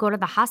when you go to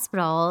the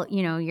hospital,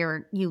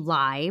 you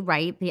lie,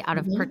 right? Be out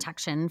of Hmm.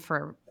 protection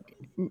for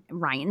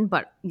Ryan,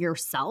 but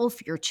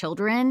yourself, your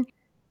children,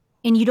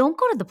 and you don't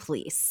go to the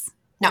police,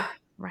 No,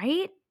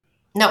 right?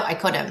 no, I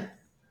couldn't.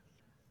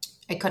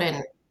 I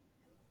couldn't.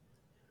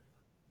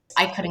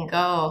 I couldn't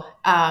go.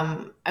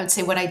 I would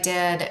say what I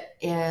did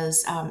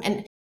is,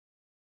 and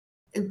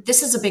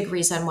this is a big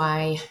reason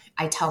why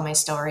I tell my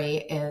story,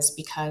 is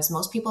because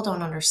most people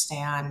don't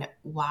understand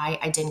why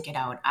I didn't get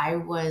out.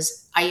 I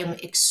am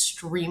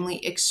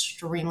extremely,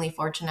 extremely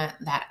fortunate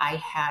that I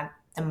had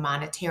the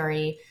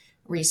monetary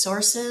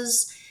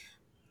resources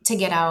to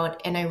get out.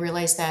 And I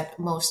realized that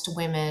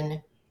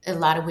a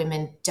lot of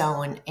women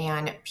don't.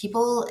 And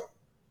people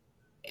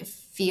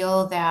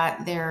feel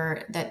that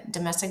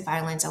domestic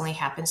violence only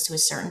happens to a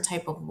certain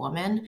type of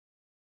woman,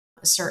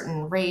 a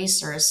certain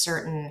race, or a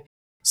certain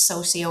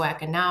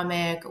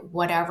socioeconomic,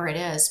 whatever it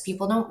is.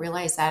 People don't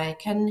realize that it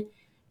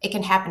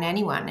can happen to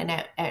anyone. And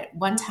at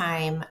one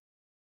time,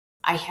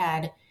 I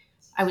had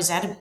I was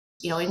at a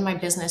in my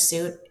business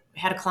suit,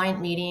 had a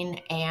client meeting,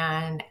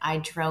 and I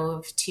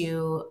drove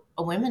to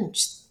a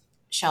women's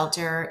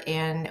shelter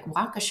in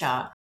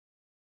Waukesha.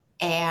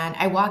 And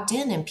I walked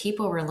in, and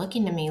people were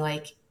looking to me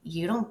like,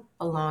 you don't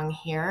belong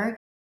here.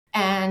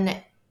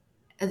 And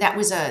that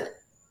was a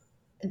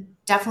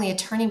definitely a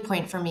turning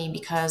point for me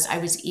because I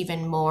was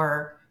even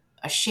more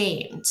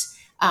ashamed.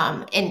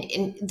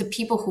 And the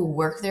people who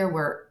worked there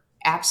were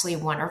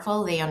absolutely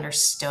wonderful. They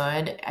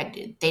understood.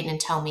 They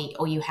didn't tell me,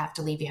 oh, you have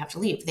to leave, you have to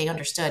leave. They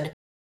understood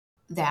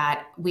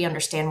that we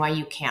understand why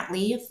you can't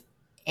leave,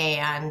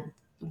 and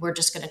we're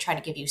just going to try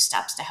to give you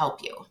steps to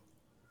help you.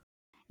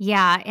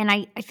 Yeah, and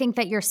I think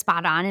that you're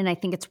spot on, and I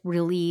think it's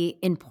really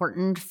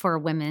important for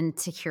women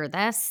to hear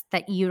this,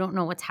 that you don't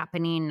know what's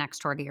happening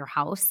next door to your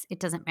house. It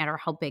doesn't matter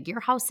how big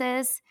your house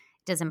is.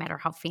 It doesn't matter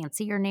how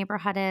fancy your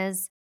neighborhood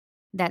is,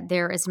 that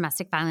there is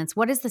domestic violence.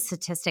 What is the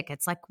statistic?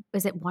 It's like,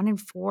 is it 1 in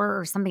 4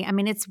 or something? I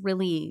mean, it's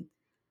a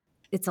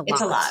It's a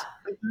lot. lot.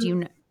 Do Mhm. you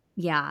know?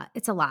 Yeah,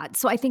 it's a lot.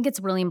 So I think it's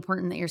really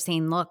important that you're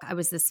saying, look, I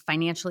was this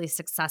financially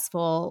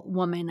successful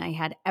woman. I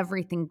had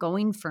everything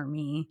going for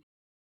me.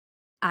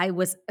 I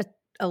was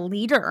a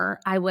leader.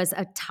 I was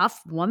a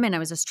tough woman. I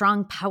was a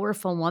strong,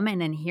 powerful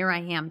woman. And here I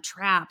am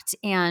trapped.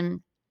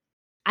 And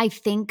I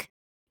think,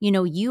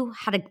 you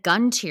had a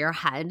gun to your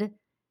head,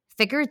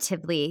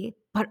 figuratively,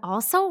 but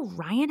also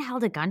Ryan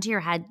held a gun to your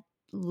head,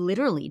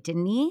 literally,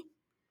 didn't he?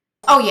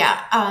 Oh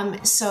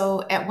yeah.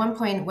 So at one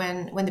point,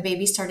 when the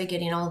baby started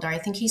getting older, I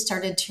think he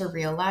started to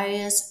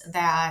realize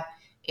that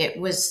it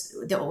was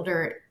the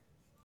older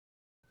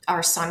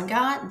our son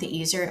got, the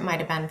easier it might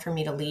have been for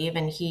me to leave,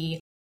 and he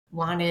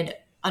wanted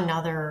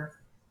another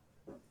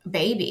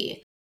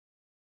baby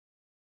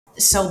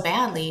so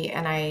badly,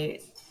 and I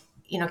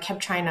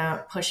kept trying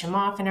to push him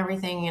off and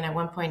everything. And at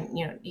one point,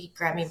 he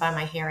grabbed me by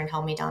my hair and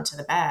held me down to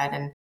the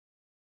bed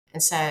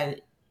and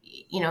said,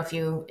 if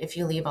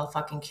you leave, I'll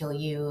fucking kill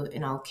you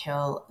and I'll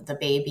kill the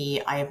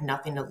baby. I have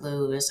nothing to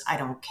lose. I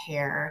don't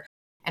care.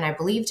 And I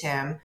believed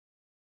him.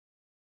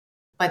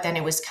 But then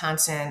it was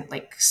constant,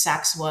 like,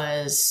 sex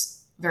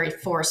was very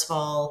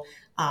forceful.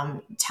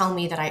 Tell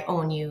me that I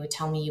own you.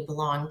 Tell me you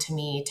belong to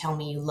me. Tell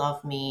me you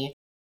love me.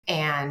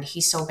 And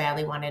he so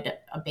badly wanted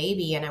a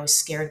baby, and I was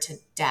scared to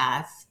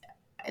death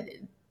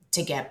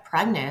to get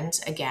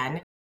pregnant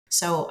again.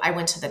 So I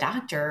went to the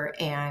doctor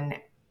and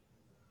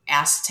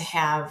asked to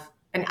have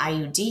an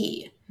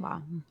IUD,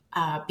 Wow.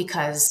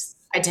 because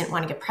I didn't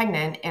want to get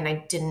pregnant and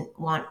I didn't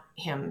want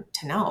him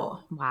to know.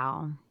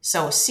 Wow.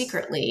 So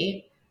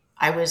secretly,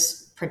 I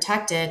was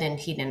protected and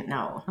he didn't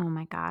know. Oh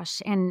my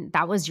gosh. And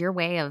that was your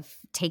way of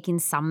taking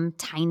some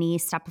tiny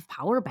step of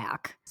power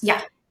back.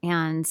 Yeah.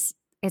 And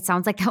it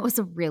sounds like that was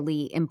a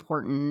really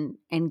important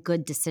and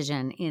good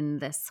decision in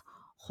this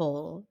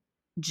whole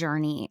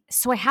journey.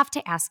 So I have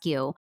to ask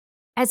you,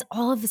 as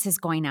all of this is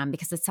going on,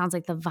 because it sounds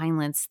like the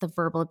violence, the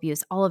verbal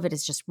abuse, all of it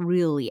is just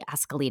really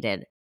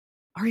escalated.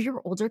 Are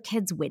your older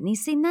kids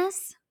witnessing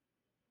this?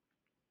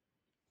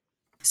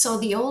 So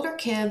the older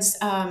kids,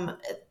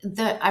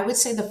 I would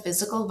say the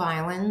physical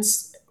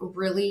violence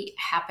really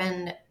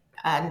happened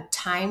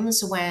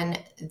times when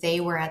they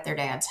were at their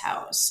dad's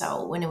house.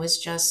 So when it was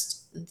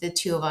just the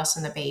two of us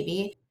and the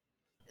baby,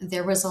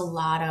 there was a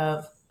lot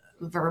of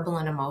verbal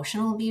and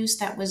emotional abuse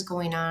that was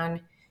going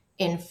on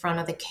in front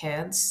of the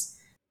kids.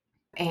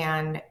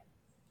 And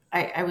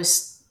I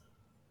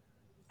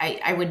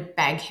would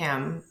beg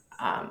him,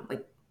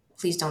 like,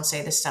 please don't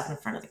say this stuff in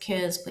front of the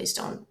kids. Please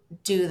don't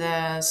do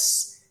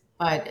this.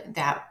 But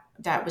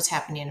that was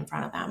happening in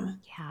front of them.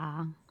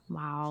 Yeah.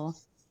 Wow.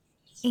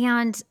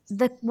 And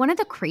the one of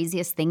the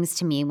craziest things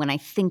to me when I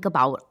think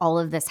about all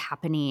of this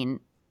happening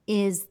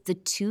is the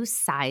two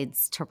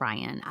sides to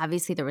Ryan.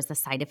 Obviously, there was the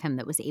side of him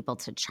that was able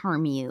to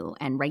charm you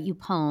and write you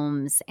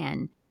poems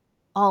and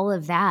all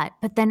of that,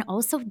 but then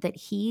also that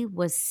he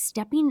was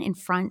stepping in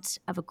front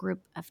of a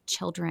group of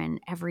children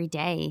every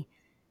day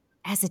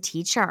as a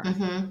teacher.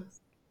 Hmm.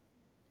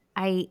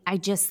 I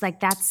just like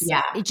that's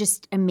Yeah. it's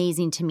just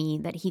amazing to me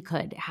that he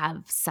could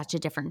have such a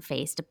different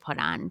face to put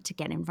on to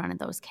get in front of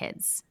those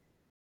kids.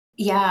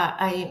 Yeah.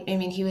 I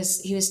mean, he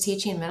was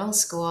teaching middle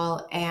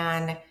school,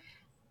 and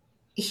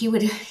he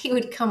would he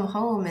would come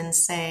home and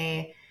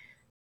say,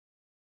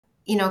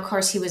 of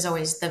course, he was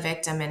always the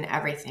victim in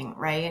everything,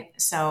 right?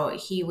 So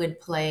he would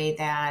play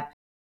that,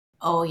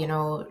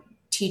 oh,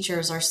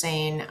 teachers are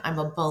saying I'm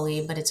a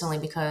bully, but it's only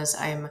because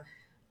I'm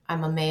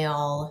a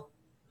male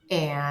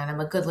and I'm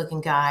a good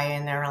looking guy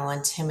and they're all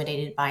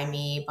intimidated by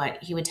me.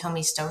 But he would tell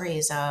me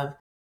stories of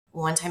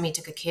one time he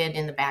took a kid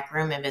in the back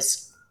room of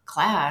his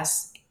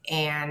class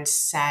and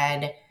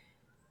said,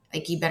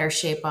 like, you better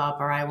shape up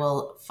or I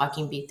will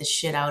fucking beat the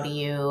shit out of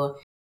you.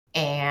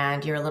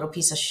 And you're a little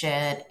piece of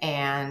shit.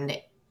 And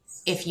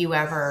if you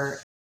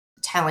ever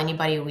tell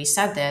anybody we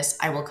said this,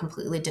 I will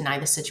completely deny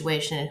the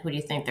situation. And who do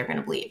you think they're going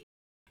to believe?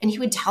 And he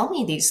would tell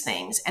me these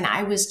things. And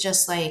I was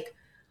just like,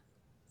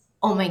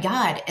 oh my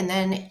God. And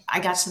then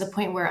I got to the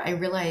point where I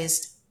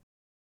realized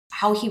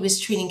how he was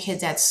treating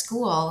kids at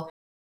school.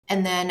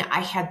 And then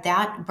I had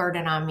that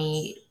burden on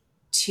me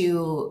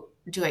to,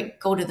 do I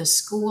go to the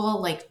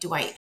school? Like,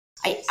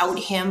 I out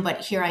him,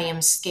 but here I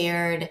am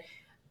scared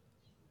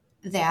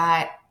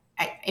that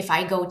if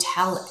I go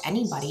tell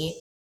anybody,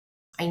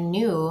 I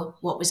knew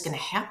what was going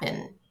to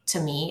happen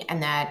to me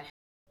and that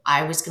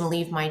I was going to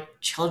leave my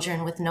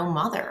children with no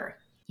mother.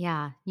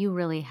 Yeah, you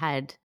really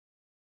had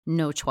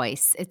no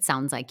choice. It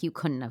sounds like you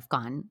couldn't have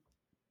gone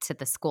to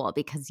the school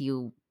because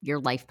your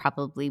life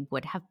probably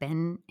would have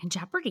been in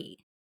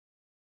jeopardy.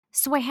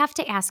 So I have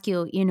to ask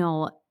you,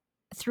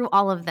 through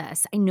all of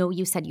this, I know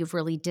you said you've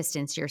really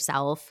distanced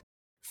yourself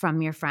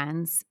from your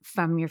friends,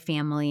 from your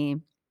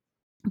family,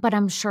 but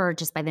I'm sure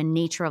just by the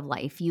nature of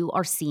life, you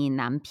are seeing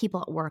them.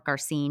 People at work are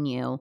seeing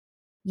you.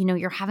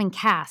 You're having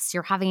casts,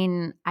 you're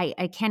having,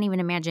 I can't even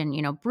imagine,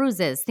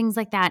 bruises, things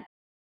like that.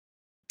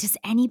 Does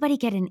anybody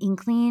get an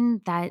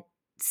inkling that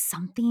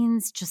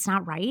something's just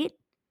not right?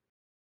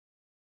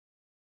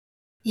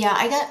 Yeah,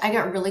 I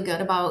got really good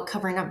about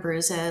covering up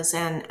bruises,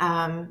 and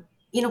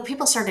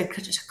people started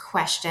to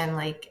question,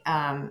 like,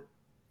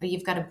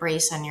 you've got a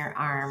brace on your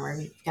arm, or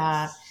you've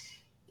got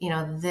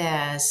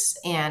this,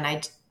 and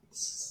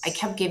I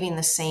kept giving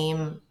the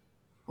same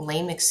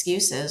lame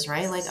excuses,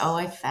 right? Like, oh,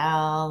 I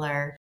fell,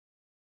 or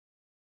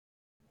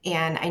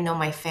and I know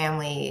my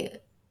family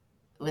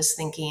was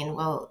thinking,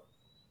 well,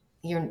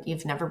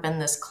 you've never been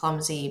this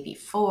clumsy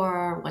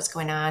before. What's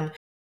going on?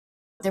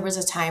 There was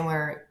a time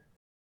where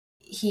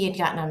he had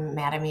gotten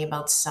mad at me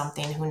about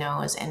something, who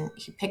knows, and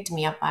he picked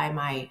me up by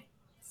my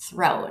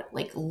throat,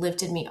 like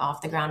lifted me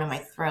off the ground on my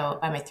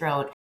throat by my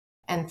throat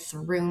and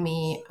threw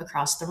me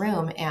across the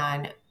room,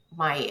 and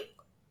my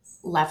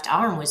left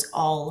arm was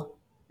all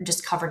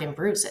just covered in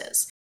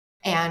bruises.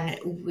 And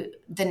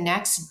the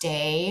next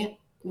day,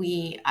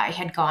 I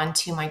had gone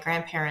to my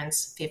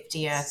grandparents'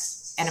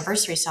 50th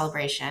anniversary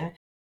celebration,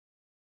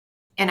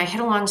 and I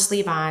had a long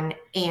sleeve on,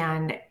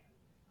 and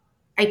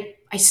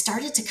I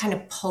started to kind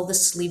of pull the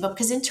sleeve up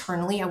because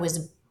internally I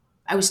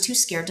was too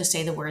scared to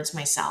say the words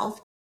myself,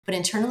 but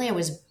internally I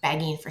was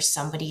begging for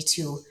somebody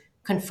to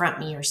confront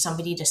me or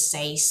somebody to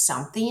say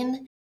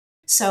something.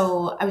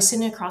 So I was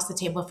sitting across the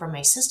table from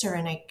my sister,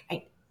 and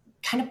I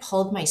kind of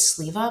pulled my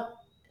sleeve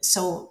up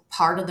so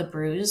part of the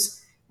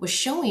bruise was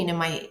showing, and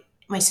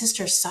my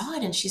sister saw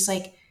it and she's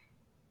like,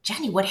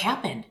 Jenny, what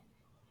happened?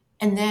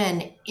 And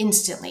then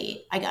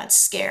instantly I got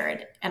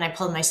scared and I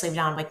pulled my sleeve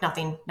down, like,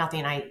 nothing,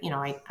 nothing.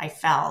 I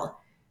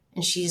fell.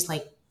 And she's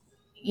like,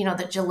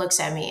 that Jill looks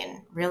at me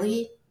and,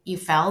 really, you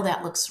fell?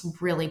 That looks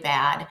really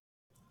bad.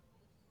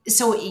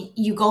 So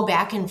you go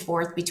back and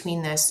forth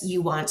between this.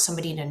 You want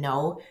somebody to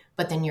know,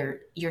 but then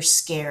you're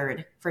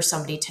scared for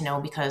somebody to know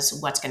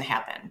because what's going to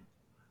happen.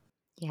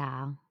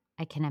 Yeah,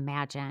 I can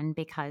imagine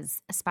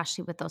because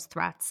especially with those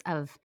threats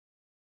of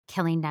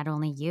killing not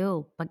only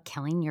you, but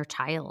killing your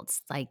child,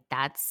 like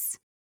that's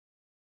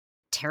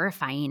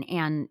terrifying.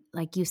 And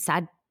like you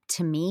said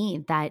to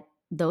me, that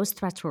those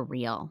threats were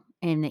real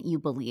and that you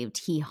believed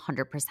he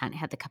 100%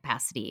 had the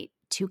capacity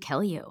to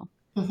kill you,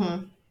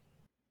 Hmm.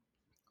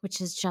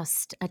 which is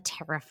just a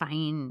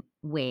terrifying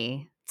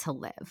way to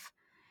live.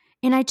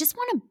 And I just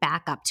want to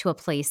back up to a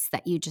place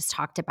that you just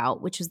talked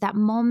about, which was that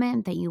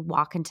moment that you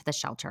walk into the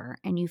shelter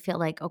and you feel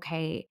like,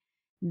 okay,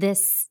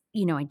 this,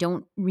 I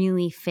don't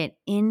really fit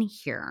in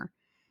here.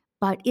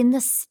 But in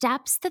the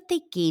steps that they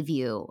gave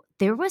you,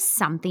 there was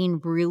something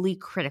really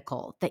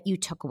critical that you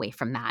took away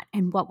from that.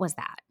 And what was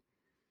that?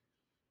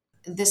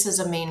 This is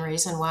a main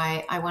reason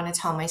why I want to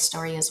tell my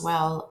story as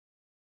well.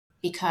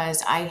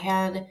 because I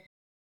had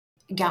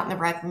gotten the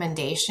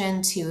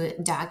recommendation to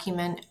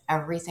document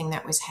everything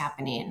that was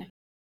happening.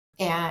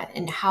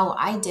 And how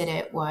I did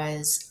it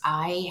was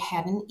I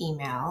had an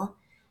email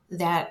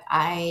that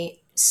I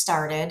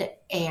started,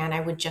 and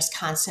I would just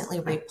constantly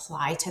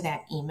reply to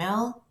that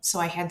email. So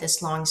I had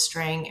this long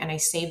string and I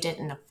saved it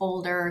in a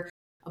folder.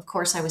 Of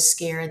course, I was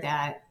scared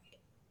that,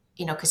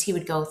 because he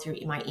would go through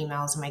my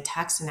emails and my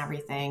texts and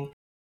everything.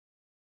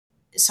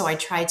 So I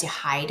tried to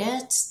hide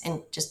it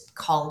and just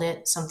called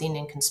it something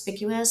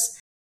inconspicuous.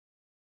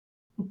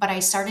 But I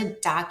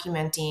started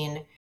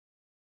documenting.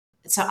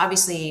 So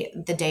obviously,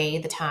 the day,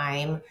 the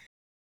time,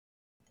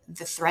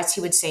 the threats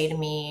he would say to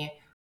me,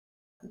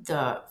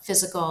 the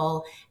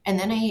physical. And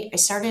then I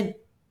started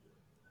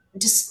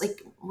just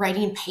like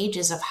writing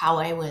pages of how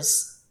I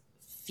was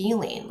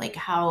feeling, like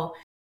how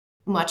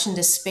much in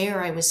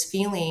despair I was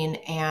feeling,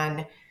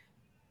 and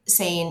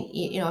saying,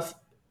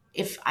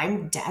 if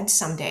I'm dead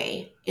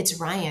someday, it's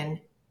Ryan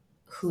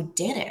who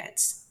did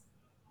it.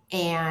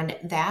 And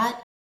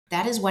that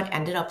is what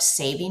ended up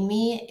saving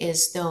me,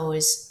 is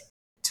those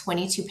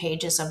 22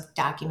 pages of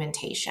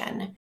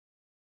documentation.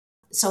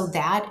 So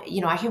that,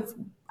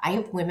 I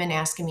have women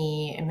asking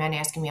me and men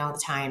asking me all the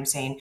time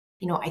saying,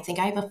 I think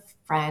I have a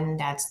friend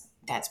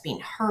that's being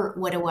hurt.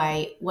 What do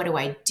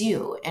I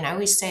do? And I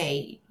always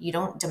say, you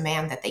don't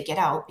demand that they get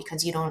out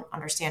because you don't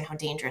understand how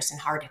dangerous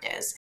and hard it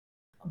is,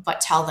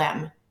 but tell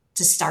them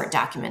to start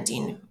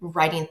documenting,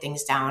 writing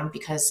things down,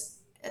 because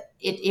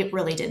it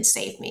really did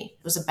save me.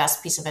 It was the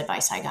best piece of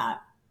advice I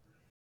got.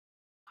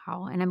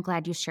 Wow. And I'm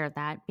glad you shared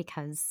that,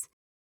 because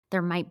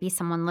there might be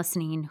someone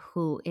listening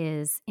who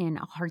is in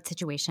a hard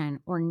situation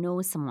or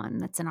knows someone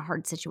that's in a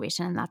hard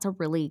situation. And that's a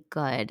really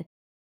good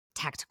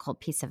tactical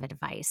piece of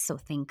advice. So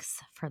thanks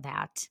for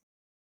that.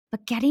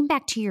 But getting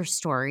back to your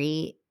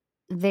story,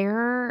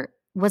 there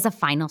was a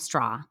final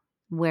straw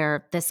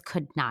where this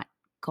could not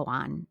go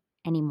on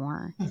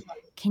anymore.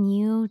 Can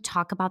you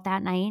talk about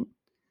that night?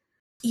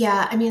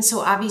 Yeah, I mean, so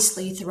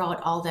obviously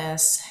throughout all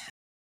this,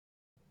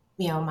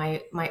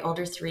 my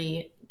older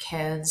three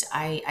kids,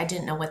 I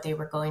didn't know what they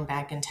were going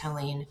back and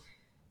telling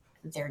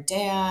their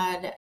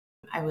dad.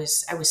 I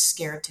was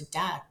scared to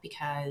death,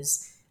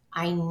 because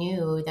I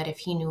knew that if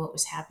he knew what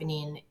was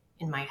happening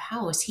in my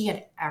house, he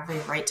had every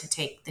right to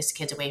take this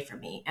kids away from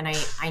me. And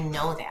I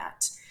know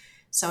that.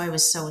 So I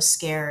was so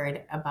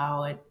scared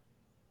about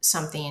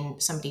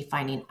somebody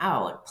finding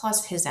out.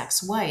 Plus his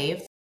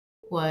ex-wife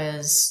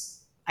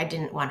was, I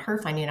didn't want her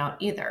finding out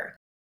either.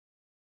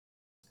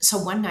 So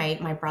one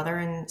night, my brother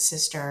and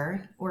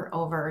sister were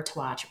over to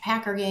watch a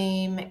Packer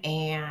game,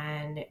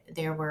 and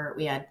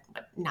we had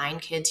 9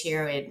 kids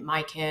here. We had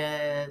my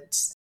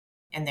kids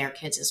and their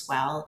kids as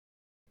well.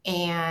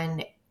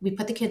 And we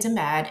put the kids in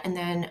bed, and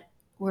then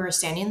we were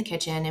standing in the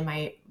kitchen, and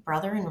my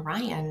brother and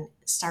Ryan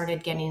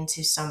started getting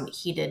into some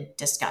heated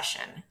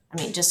discussion. I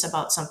mean, just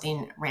about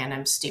something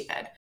random,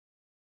 stupid.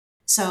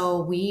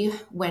 So we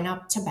went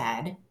up to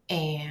bed,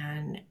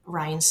 and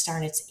Ryan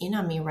started in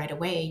on me right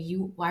away.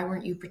 Why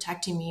weren't you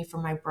protecting me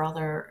from my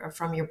brother, or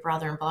from your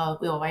brother, and blah,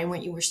 blah, why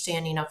weren't you were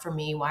standing up for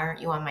me? Why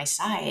aren't you on my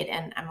side?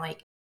 And I'm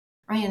like,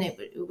 Ryan,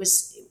 it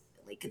was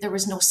like, there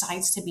was no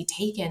sides to be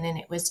taken.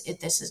 And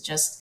this is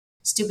just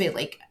stupid.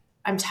 Like,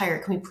 I'm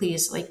tired. Can we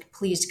please,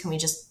 can we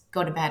just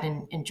go to bed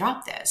and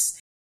drop this?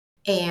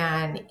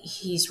 And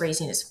he's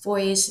raising his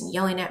voice and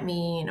yelling at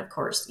me, and of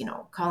course,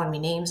 calling me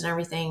names and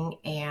everything.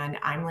 And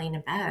I'm laying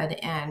in bed,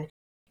 and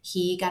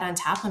he got on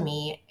top of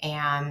me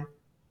and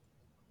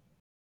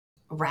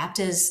wrapped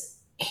his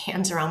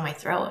hands around my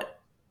throat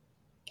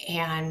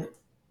and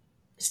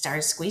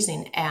started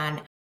squeezing.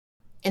 And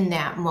in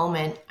that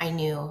moment, I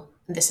knew,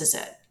 this is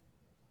it.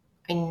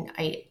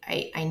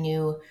 I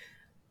knew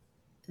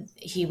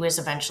he was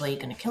eventually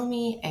going to kill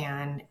me,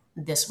 and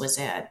this was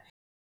it.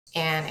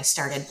 And I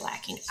started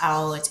blacking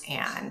out,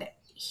 and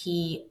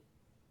he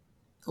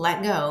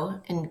let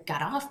go and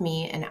got off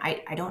me. And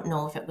I don't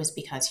know if it was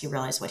because he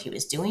realized what he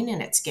was doing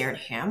and it scared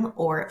him,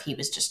 or if he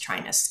was just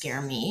trying to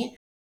scare me.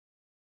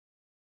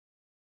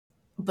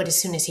 But as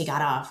soon as he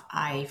got off,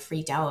 I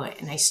freaked out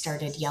and I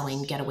started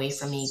yelling, get away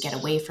from me, get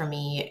away from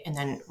me. And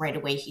then right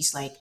away, he's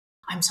like,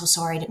 I'm so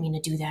sorry. I didn't mean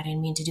to do that. I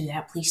didn't mean to do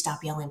that. Please stop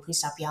yelling. Please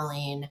stop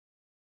yelling.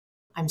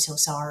 I'm so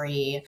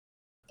sorry.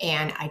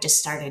 And I just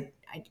started,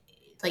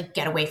 like,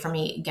 get away from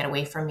me, get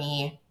away from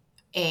me.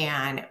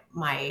 And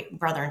my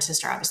brother and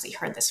sister obviously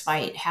heard this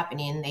fight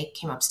happening. They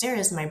came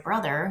upstairs, and my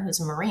brother, who's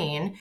a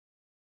Marine,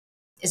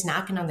 is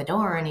knocking on the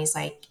door, and he's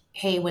like,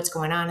 hey, what's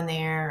going on in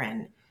there?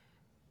 And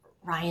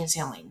Ryan's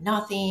yelling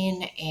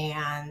nothing.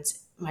 And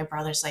my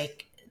brother's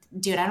like,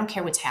 dude, I don't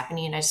care what's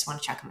happening. I just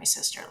want to check on my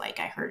sister.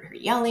 Like, I heard her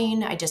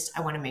yelling. I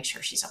want to make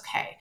sure she's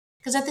okay.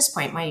 Because at this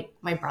point,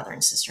 my brother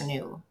and sister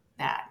knew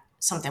that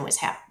something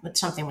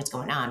was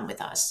going on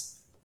with us.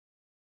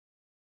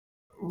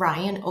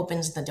 Ryan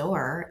opens the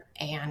door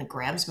and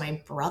grabs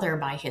my brother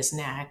by his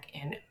neck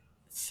and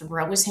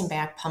throws him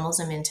back, pummels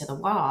him into the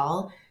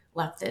wall,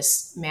 left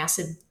this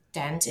massive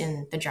dent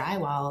in the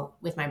drywall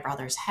with my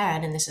brother's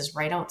head. And this is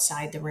right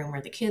outside the room where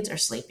the kids are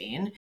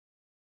sleeping.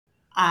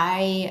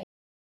 I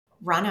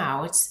run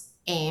out,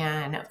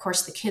 and of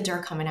course the kids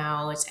are coming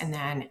out, and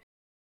then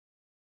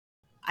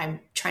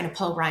I'm trying to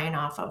pull Ryan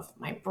off of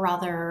my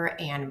brother,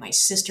 and my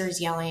sister's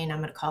yelling, I'm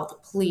going to call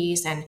the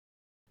police. And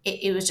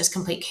it was just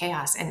complete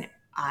chaos. And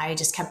I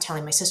just kept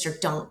telling my sister,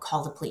 don't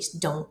call the police.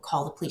 Don't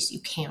call the police. You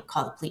can't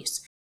call the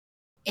police.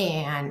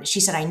 And she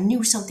said, I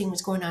knew something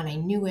was going on. I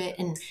knew it.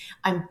 And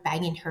I'm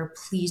begging her,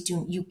 please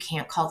do. You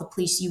can't call the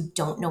police. You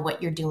don't know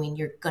what you're doing.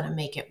 You're going to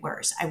make it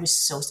worse. I was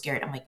so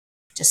scared. I'm like,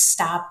 just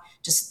stop.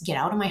 Just get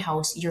out of my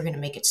house. You're going to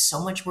make it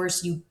so much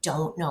worse. You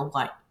don't know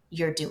what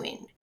you're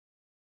doing.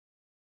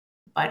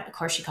 But of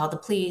course, she called the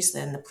police.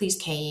 Then the police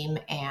came.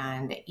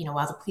 And,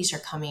 while the police are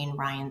coming,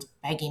 Ryan's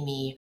begging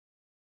me,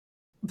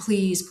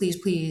 please, please,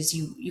 please,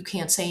 you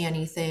can't say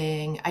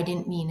anything. I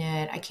didn't mean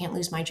it. I can't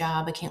lose my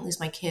job. I can't lose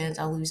my kids.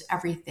 I'll lose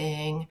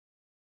everything.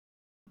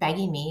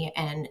 Begging me.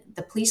 And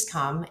the police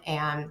come.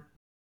 And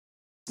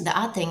the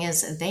odd thing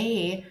is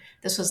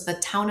this was the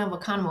town of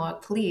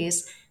Oconomowoc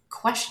police,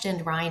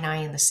 questioned Ryan and I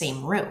in the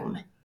same room.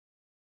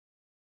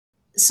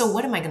 So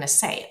what am I going to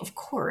say? Of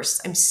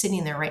course, I'm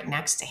sitting there right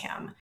next to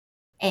him.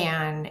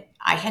 And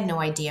I had no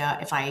idea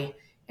if I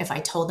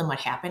told them what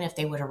happened, if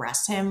they would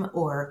arrest him,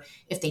 or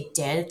if they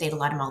did, they'd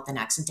let him out the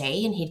next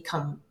day and he'd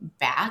come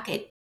back.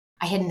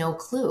 I had no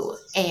clue.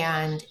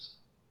 And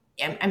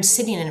I'm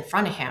sitting in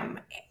front of him.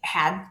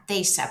 Had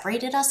they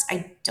separated us,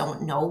 I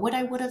don't know what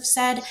I would have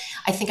said.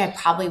 I think I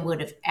probably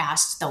would have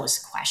asked those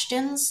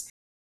questions.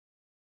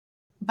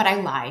 But I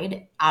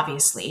lied,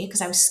 obviously, because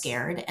I was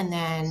scared, and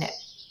then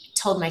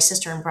told my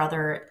sister and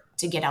brother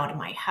to get out of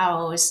my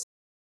house.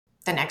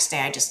 The next day,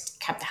 I just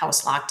kept the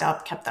house locked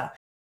up, kept the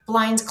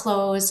blinds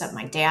closed.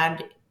 My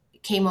dad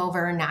came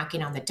over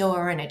knocking on the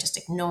door, and I just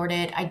ignored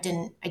it. I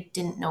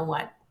didn't know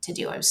what to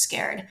do. I was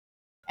scared.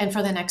 And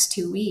for the next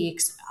 2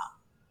 weeks,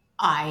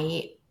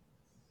 I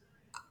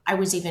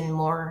was even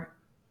more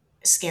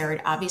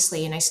scared,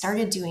 obviously. And I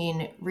started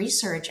doing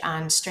research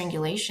on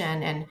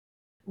strangulation and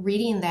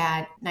reading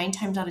that 9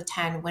 times out of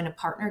 10, when a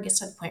partner gets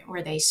to the point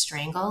where they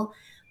strangle,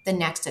 the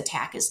next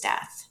attack is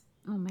death.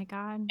 Oh my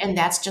God. And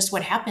that's just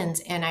what happens.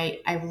 And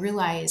I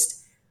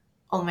realized,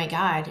 oh my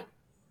God,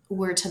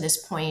 we're to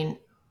this point.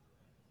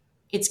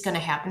 It's going to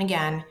happen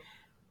again.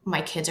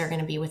 My kids are going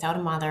to be without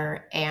a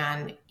mother,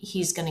 and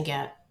he's going to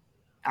get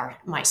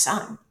my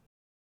son.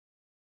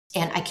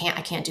 And I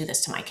can't do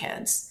this to my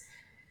kids.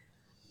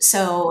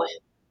 So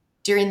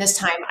during this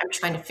time, I'm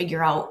trying to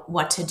figure out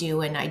what to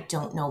do, and I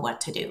don't know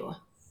what to do.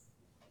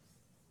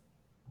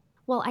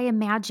 Well, I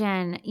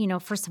imagine,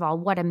 first of all,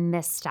 what a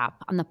misstep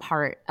on the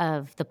part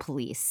of the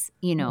police,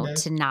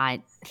 Mhm. to not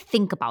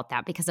think about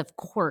that, because of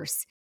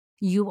course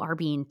you are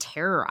being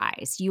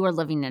terrorized. You are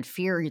living in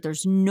fear.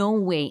 There's no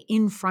way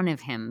in front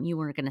of him you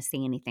weren't going to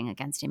say anything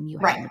against him. You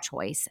had Right. no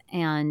choice.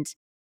 And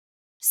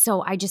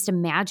so I just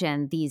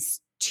imagine these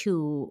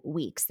 2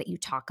 weeks that you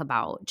talk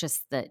about,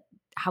 just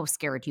how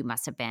scared you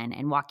must have been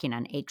and walking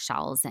on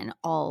eggshells and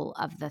all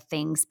of the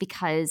things,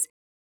 because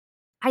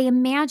I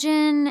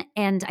imagine,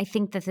 and I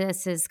think that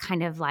this is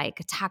kind of like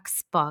a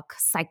textbook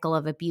cycle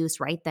of abuse,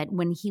 right? That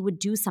when he would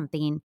do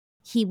something,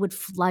 he would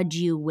flood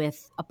you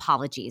with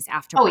apologies Oh,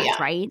 afterwards, yeah.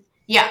 right?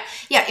 Yeah.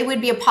 Yeah. It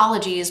would be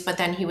apologies, but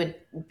then he would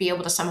be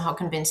able to somehow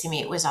convince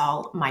me it was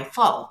all my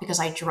fault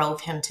because I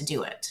drove him to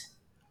do it.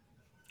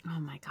 Oh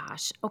my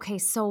gosh. Okay.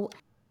 So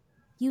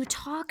you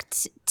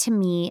talked to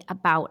me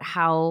about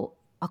how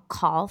a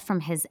call from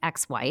his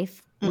ex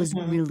wife was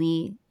Hmm.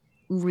 really,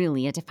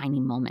 really a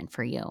defining moment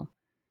for you.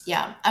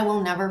 Yeah. I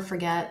will never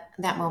forget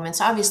that moment.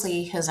 So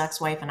obviously, his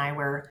ex wife and I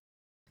were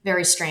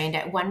very strained.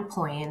 At one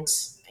point,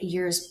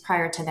 years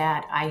prior to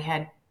that,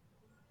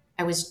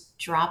 I was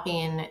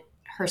dropping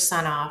her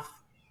son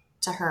off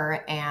to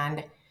her,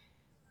 and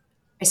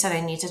I said,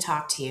 I need to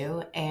talk to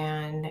you.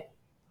 And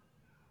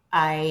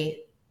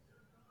I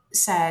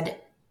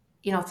said,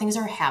 things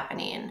are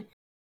happening.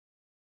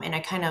 And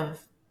I kind of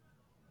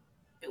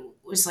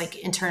was like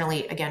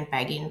internally, again,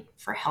 begging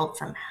for help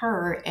from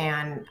her.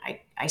 And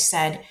I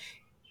said,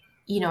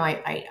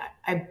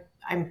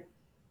 I'm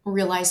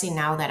realizing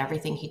now that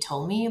everything he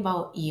told me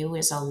about you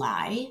is a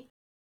lie.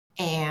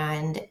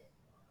 And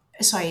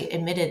so I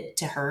admitted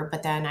to her,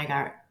 but then I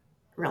got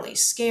really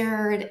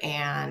scared,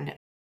 and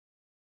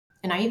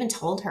I even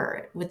told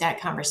her with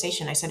that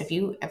conversation, I said, if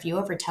you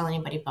ever tell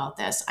anybody about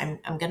this, I'm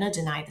going to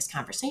deny this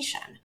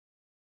conversation.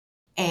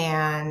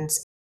 And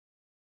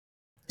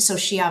so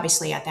she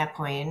obviously at that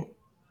point,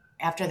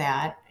 after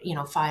that,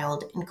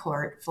 filed in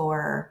court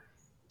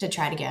to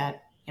try to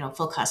get,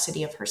 full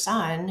custody of her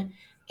son.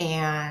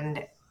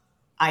 And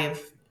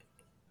of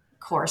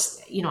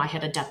course, I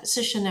had a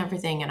deposition and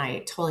everything, and I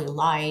totally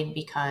lied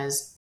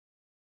because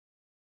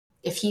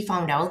if he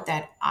found out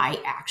that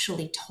I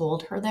actually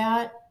told her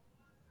that,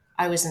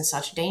 I was in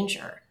such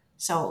danger.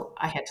 So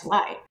I had to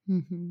lie.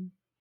 Mm-hmm.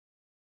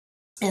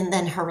 And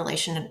then our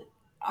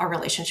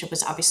relationship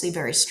was obviously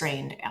very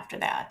strained after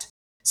that.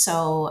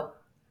 So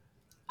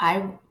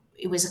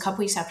it was a couple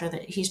weeks after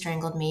that he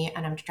strangled me,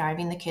 and I'm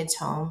driving the kids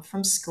home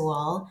from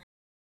school,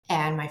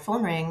 and my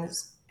phone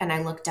rings, and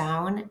I look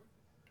down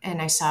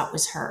and I saw it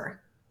was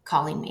her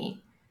calling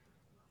me.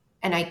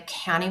 And I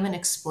can't even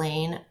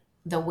explain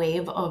the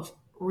wave of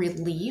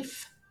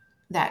relief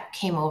that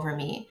came over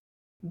me,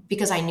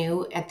 because I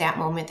knew at that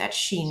moment that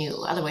she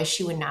knew. Otherwise,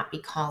 she would not be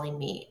calling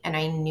me. And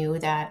I knew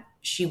that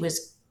she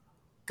was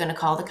going to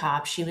call the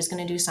cops. She was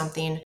going to do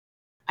something.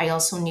 I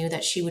also knew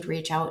that she would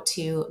reach out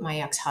to my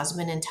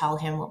ex-husband and tell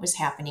him what was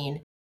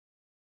happening.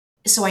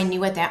 So I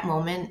knew at that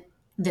moment,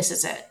 this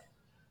is it.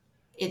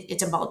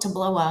 It's about to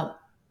blow up,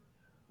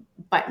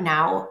 but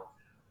now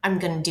I'm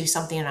going to do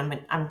something,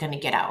 and I'm going to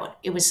get out.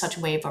 It was such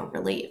a wave of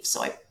relief.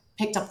 So I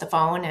picked up the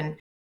phone, and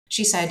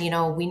she said,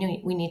 we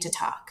need to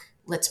talk.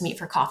 Let's meet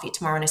for coffee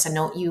tomorrow. And I said,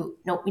 no,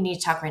 we need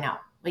to talk right now.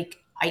 Like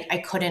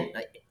I couldn't,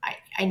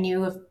 I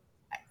knew if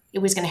it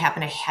was going to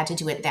happen, I had to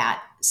do it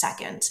that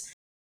second.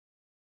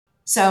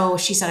 So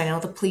she said, I know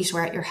the police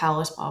were at your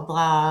house, blah,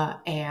 blah.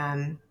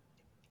 And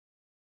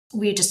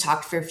we just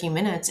talked for a few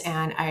minutes,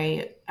 and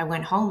I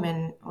went home,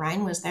 and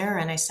Ryan was there,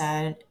 and I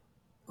said,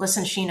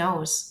 listen, she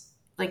knows,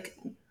 like,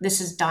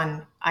 this is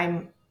done.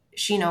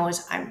 She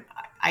knows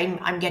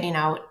I'm getting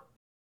out.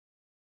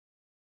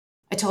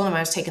 I told him I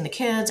was taking the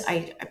kids.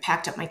 I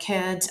packed up my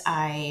kids.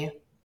 I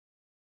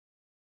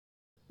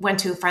went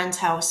to a friend's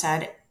house,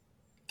 said,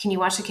 can you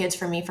watch the kids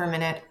for me for a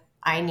minute?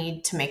 I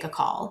need to make a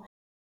call.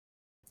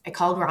 I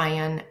called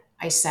Ryan.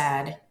 I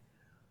said,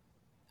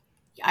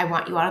 I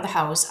want you out of the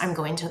house. I'm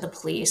going to the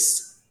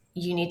police.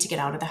 You need to get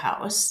out of the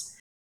house.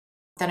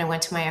 Then I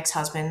went to my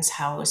ex-husband's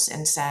house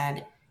and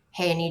said,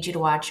 hey, I need you to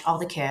watch all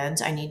the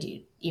kids. I need you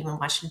to even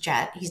watch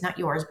Jet. He's not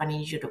yours, but I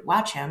need you to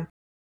watch him.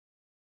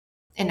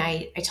 And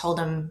I told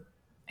him,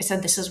 I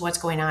said, this is what's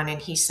going on.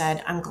 And he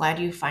said, I'm glad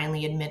you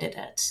finally admitted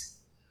it.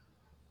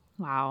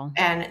 Wow.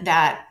 And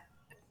that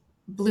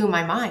blew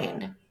my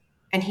mind.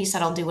 And he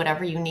said, I'll do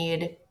whatever you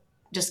need.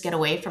 Just get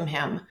away from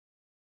him.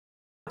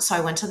 So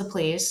I went to the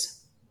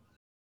police.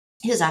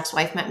 His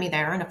ex-wife met me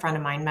there, and a friend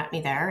of mine met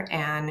me there.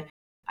 And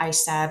I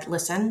said,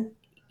 listen,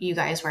 you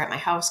guys were at my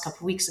house a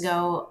couple weeks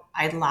ago.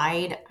 I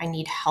lied. I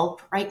need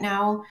help right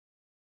now.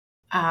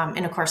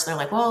 And of course, they're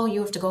like, well,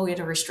 you have to go get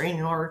a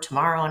restraining order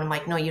tomorrow. And I'm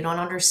like, no, you don't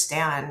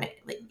understand.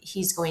 Like,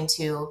 he's going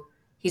to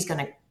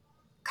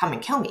come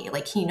and kill me.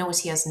 Like, he knows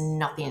he has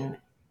nothing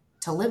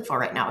to live for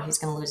right now. He's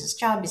going to lose his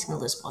job. He's going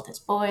to lose both his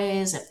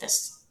boys if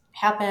this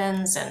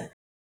happens. And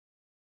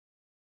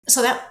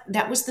so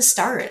that was the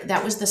start.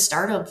 That was the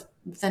start of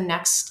the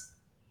next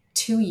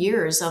 2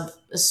 years of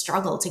a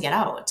struggle to get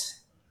out.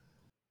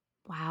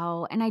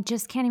 Wow. And I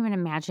just can't even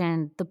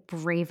imagine the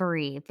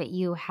bravery that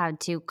you had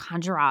to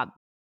conjure up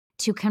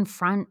to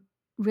confront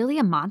really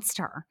a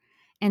monster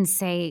and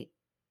say,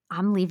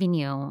 I'm leaving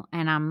you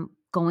and I'm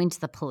going to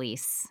the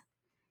police.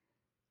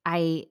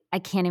 I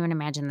can't even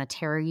imagine the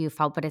terror you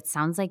felt, but it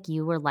sounds like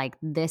you were like,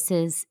 this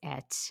is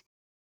it.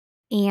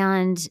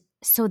 And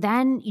so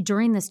then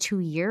during this 2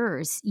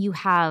 years, you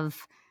have,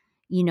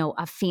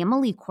 a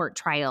family court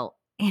trial.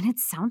 And it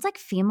sounds like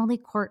family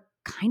court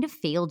kind of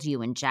failed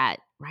you and Jet,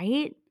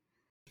 right?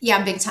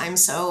 Yeah, big time.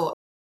 So,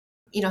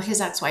 his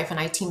ex-wife and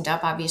I teamed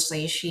up.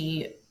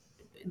 Obviously,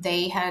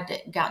 they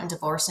had gotten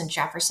divorced in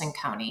Jefferson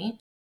County.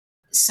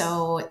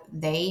 So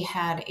they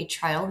had a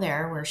trial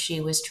there where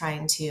she was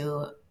trying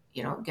to,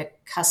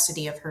 get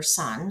custody of her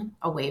son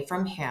away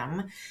from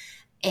him.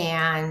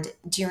 And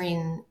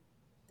during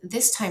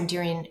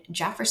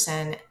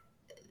Jefferson,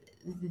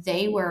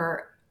 they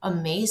were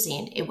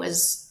amazing.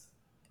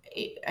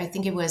 I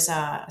think it was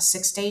a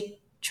 6-day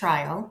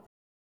trial.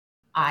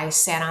 I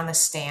sat on the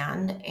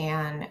stand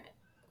and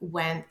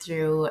went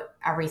through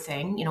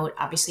everything,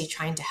 obviously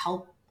trying to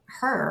help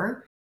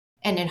her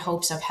and in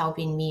hopes of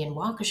helping me in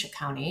Waukesha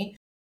County.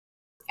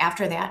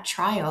 After that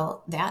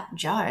trial, that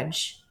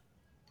judge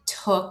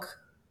took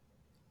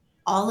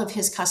all of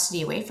his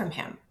custody away from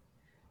him,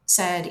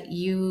 said,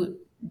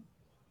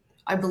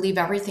 I believe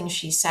everything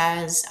she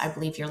says. I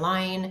believe you're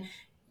lying.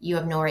 You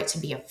have no right to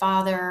be a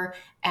father.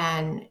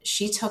 And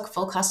she took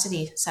full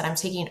custody, said, I'm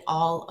taking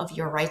all of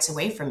your rights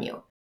away from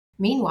you.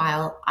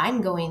 Meanwhile,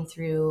 I'm going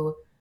through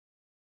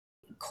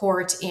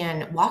court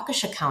in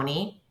Waukesha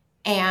County,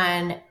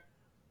 and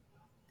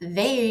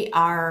they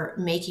are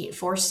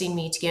forcing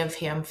me to give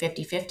him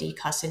 50-50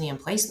 custody and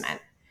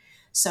placement.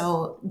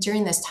 So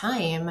during this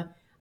time,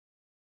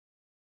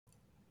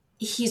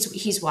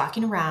 he's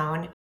walking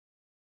around.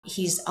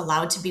 He's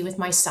allowed to be with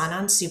my son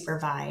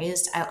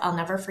unsupervised. I'll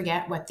never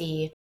forget what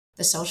the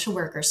social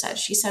worker said.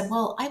 She said,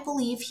 well, I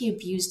believe he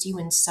abused you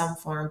in some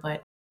form,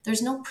 but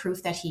there's no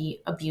proof that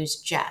he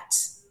abused Jet.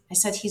 I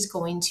said, he's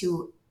going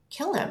to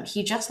kill him.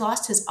 He just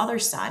lost his other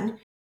son.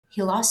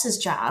 He lost his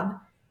job.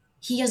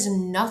 He has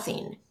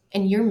nothing.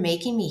 And you're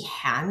making me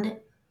hand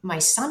my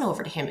son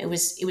over to him. It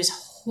was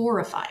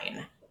horrifying.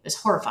 It was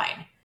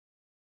horrifying.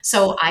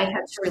 So I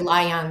had to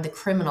rely on the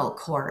criminal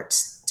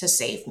courts to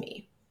save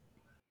me.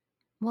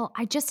 Well,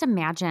 I just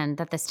imagine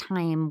that this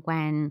time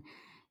when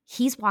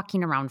he's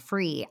walking around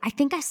free, I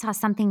think I saw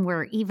something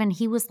where even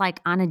he was like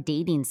on a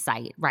dating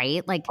site,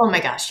 right? Like Oh my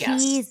gosh,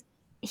 yes.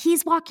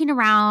 he's walking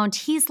around,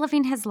 he's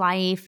living his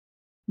life.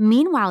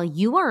 Meanwhile,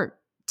 you are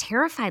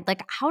terrified.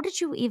 Like, how did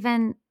you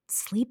even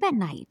sleep at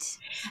night?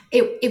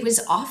 It was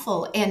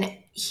awful. And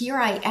here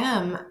I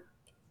am,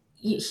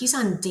 he's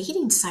on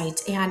dating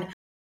sites, and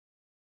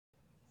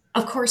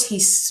of course he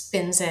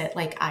spins it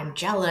like I'm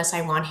jealous,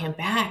 I want him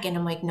back. And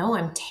I'm like, no,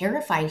 I'm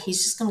terrified.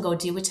 He's just going to go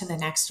do it to the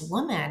next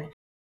woman.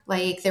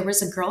 Like there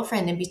was a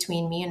girlfriend in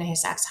between me and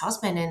his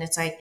ex-husband, and it's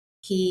like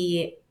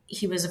he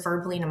was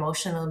verbally and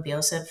emotionally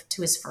abusive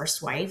to his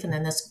first wife, and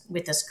then this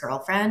with this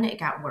girlfriend it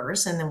got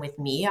worse, and then with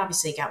me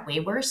obviously it got way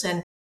worse.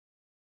 And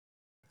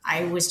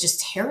I was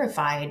just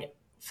terrified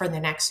for the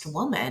next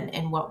woman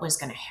and what was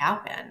going to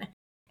happen.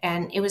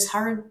 And it was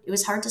hard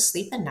to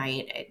sleep at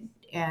night.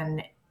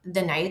 And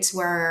the nights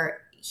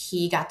where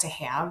he got to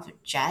have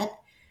Jet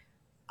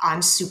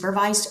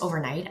unsupervised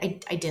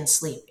overnight, I didn't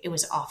sleep. It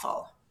was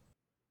awful.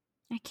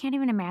 I can't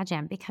even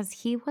imagine because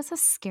he was a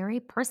scary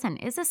person,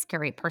 is a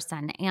scary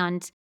person,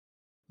 and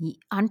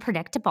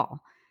unpredictable.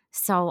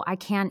 So I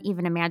can't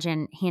even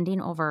imagine handing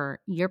over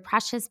your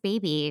precious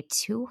baby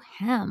to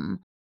him.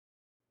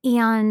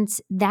 And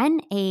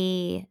then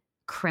a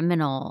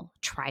criminal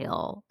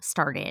trial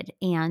started.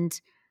 And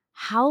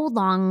how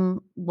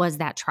long was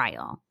that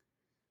trial?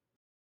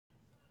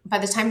 By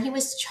the time he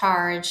was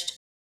charged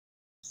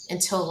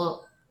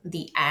until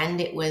the end,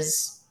 it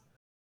was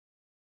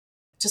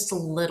just a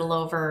little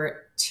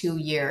over 2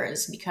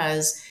 years,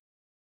 because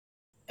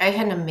I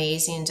had an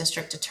amazing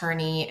district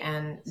attorney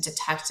and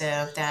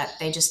detective that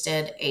they just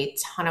did a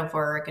ton of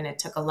work, and it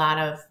took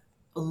a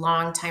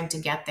long time to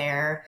get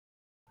there.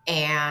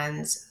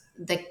 And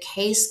the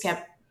case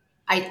kept,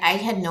 I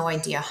had no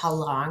idea how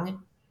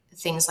long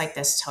things like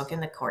this took in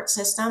the court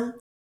system.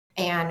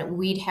 And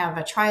we'd have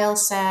a trial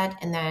set,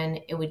 and then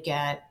it would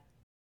get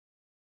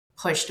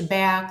pushed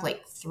back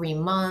like 3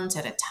 months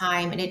at a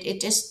time. And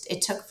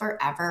it took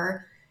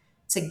forever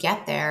to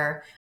get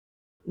there.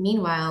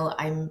 Meanwhile,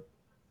 I'm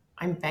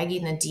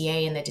begging the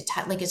DA and the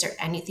detective, like, is there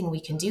anything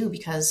we can do?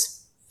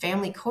 Because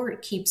family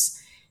court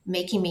keeps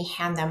making me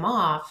hand them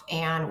off.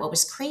 And what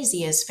was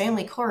crazy is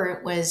family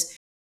court was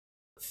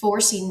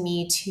forcing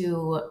me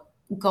to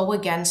go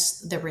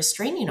against the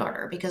restraining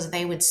order, because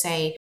they would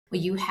say, well,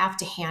 you have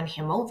to hand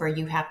him over.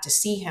 You have to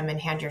see him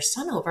and hand your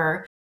son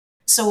over.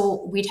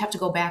 So we'd have to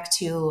go back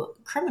to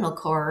criminal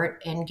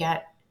court and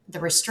get the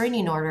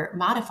restraining order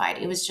modified.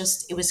 It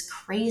was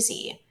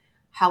crazy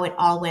how it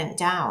all went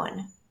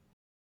down.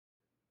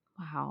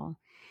 Wow.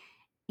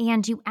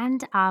 And you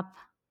end up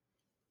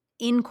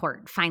in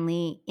court,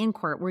 finally in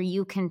court, where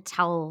you can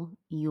tell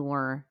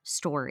your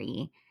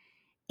story.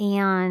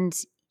 And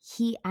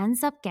he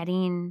ends up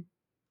getting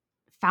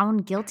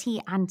found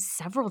guilty on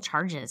several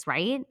charges,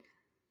 right?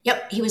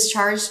 Yep, he was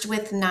charged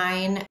with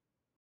nine.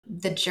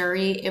 The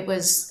jury, it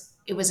was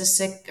a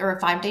 6 or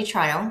 5 day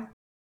trial,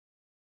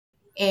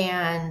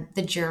 and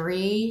the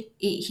jury,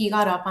 he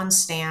got up on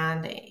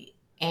stand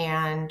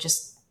and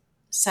just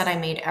said I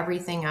made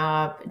everything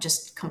up,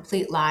 just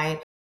complete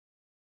lie.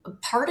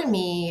 Part of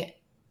me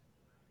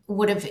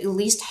would have at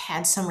least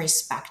had some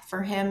respect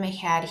for him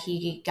had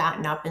he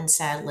gotten up and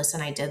said,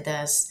 listen, I did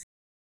this.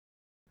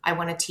 I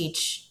want to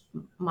teach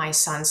my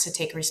sons to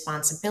take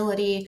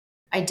responsibility.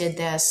 I did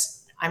this.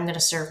 I'm going to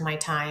serve my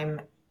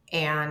time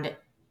and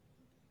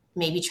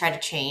maybe try to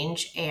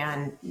change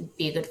and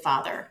be a good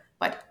father.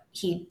 But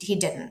he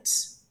didn't.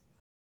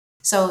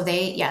 So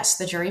yes,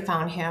 the jury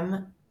found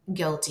him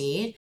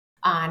guilty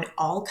on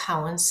all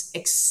counts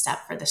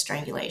except for the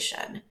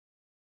strangulation.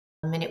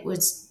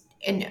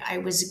 And I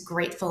was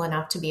grateful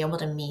enough to be able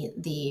to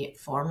meet the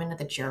foreman of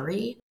the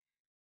jury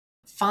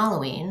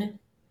following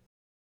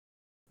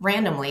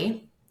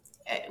randomly.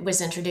 It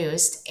was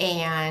introduced,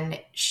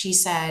 and she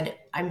said,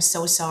 I'm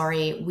so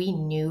sorry. We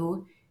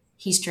knew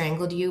he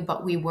strangled you,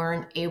 but we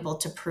weren't able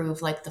to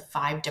prove like the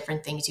 5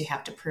 different things you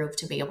have to prove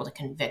to be able to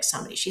convict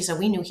somebody. She said,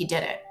 we knew he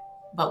did it,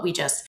 but we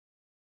just,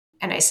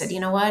 and I said, you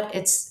know what?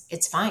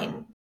 It's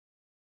fine.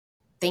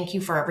 Thank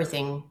you for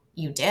everything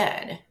you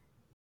did.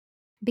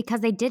 Because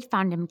they did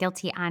find him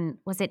guilty on,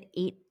 was it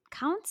 8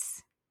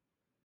 counts?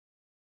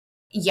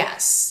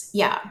 Yes.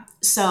 Yeah.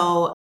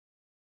 So,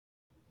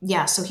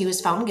 yeah, so he was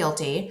found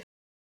guilty.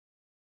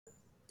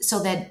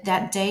 So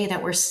that day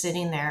that we're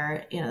sitting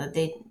there,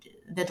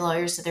 the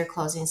lawyers did their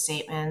closing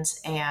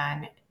statements,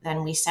 and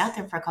then we sat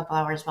there for a couple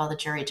hours while the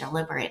jury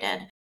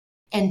deliberated.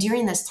 And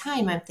during this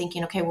time, I'm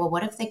thinking, okay, well,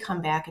 what if they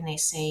come back and they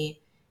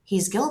say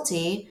he's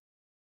guilty,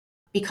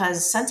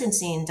 because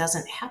sentencing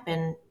doesn't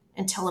happen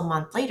until a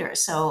month later.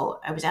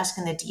 So I was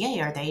asking the DA,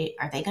 are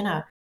they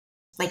gonna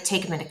like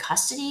take him into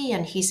custody?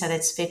 And he said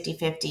it's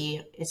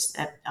 50-50. It's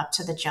up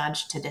to the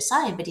judge to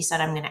decide. But he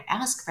said, I'm going to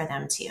ask for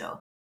them to.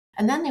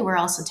 And then they were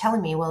also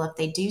telling me, well, if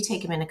they do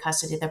take him into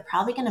custody, they're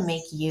probably going to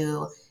make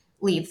you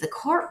leave the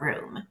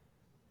courtroom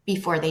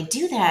before they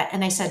do that.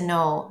 And I said,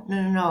 no,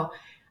 no, no, no.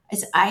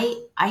 I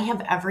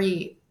have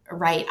every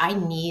right. I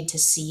need to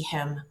see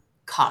him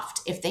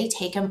cuffed. If they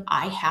take him,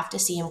 I have to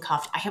see him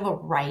cuffed. I have a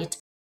right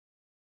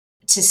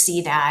to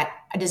see that.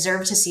 I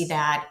deserve to see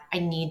that. I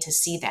need to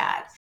see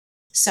that.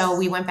 So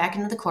we went back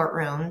into the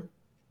courtroom,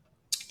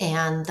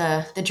 and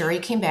the jury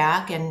came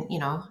back and,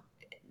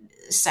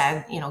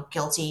 said,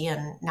 guilty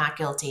and not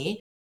guilty.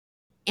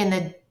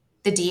 And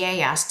the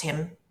DA asked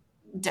him,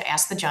 to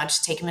ask the judge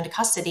to take him into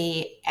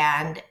custody,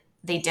 and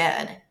they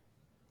did.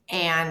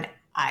 And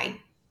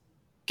I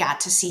got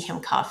to see him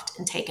cuffed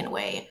and taken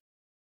away.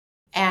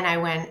 And I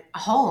went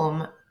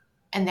home,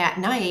 and that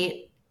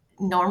night,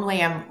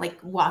 normally I'm like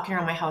walking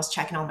around my house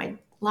checking all my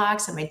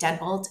locks and my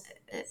deadbolt,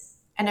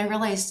 and I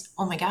realized,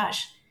 oh my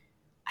gosh,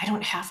 I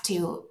don't have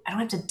to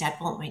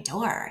deadbolt my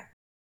door.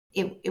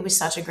 It was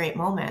such a great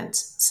moment.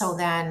 So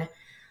then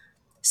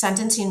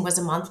sentencing was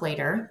a month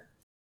later,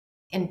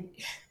 and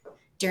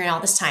during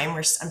all this time,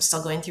 I'm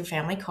still going through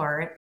family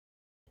court.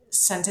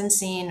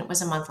 Sentencing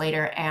was a month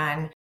later,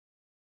 and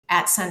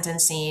at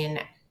sentencing,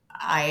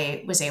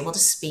 I was able to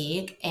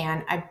speak,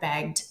 and I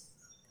begged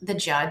the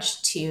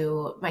judge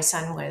to. My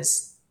son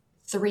was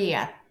three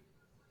at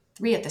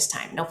this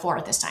time, no, four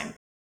at this time,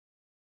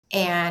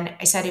 and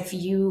I said, if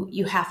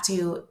you have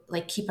to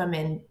like keep him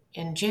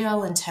in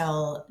jail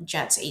until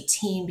Jet's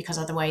 18, because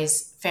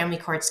otherwise, family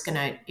court's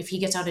gonna. If he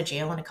gets out of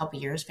jail in a couple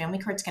years, family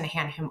court's gonna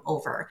hand him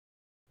over,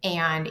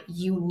 and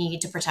you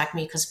need to protect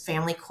me because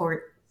family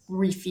court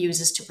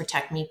refuses to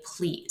protect me,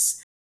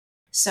 please.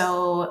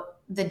 So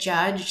the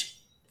judge,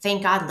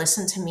 thank God,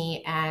 listened to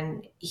me,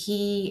 and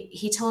he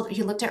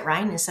looked at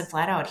Ryan and said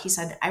flat out, he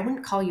said, I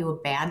wouldn't call you a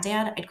bad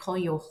dad, I'd call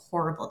you a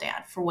horrible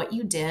dad for what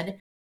you did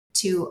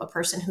to a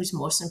person who's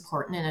most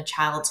important in a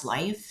child's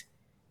life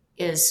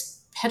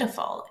is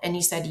pitiful. And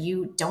he said,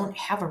 you don't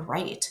have a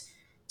right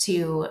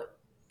to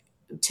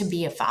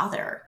be a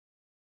father.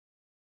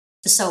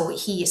 So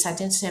he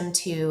sentenced him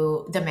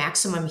to the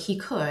maximum he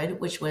could,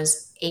 which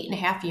was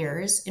 8.5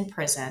 years in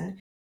prison.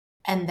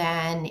 And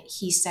then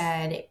he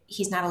said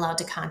he's not allowed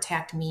to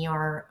contact me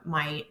or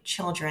my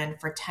children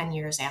for 10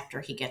 years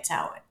after he gets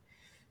out.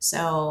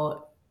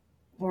 So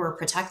we're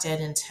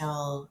protected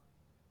until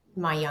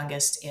my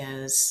youngest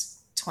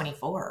is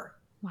 24.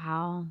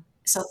 Wow.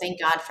 So thank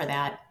God for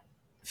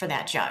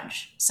that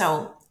judge.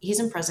 So he's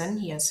in prison.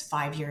 He has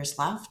 5 years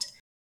left.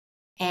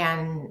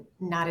 And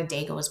not a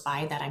day goes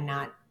by that I'm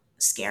not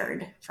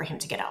scared for him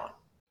to get out.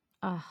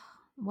 Oh,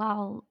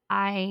 well,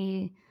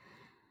 I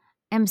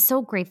am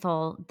so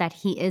grateful that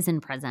he is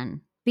in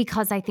prison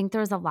because I think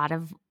there's a lot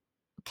of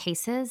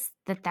cases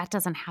that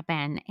doesn't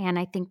happen. And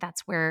I think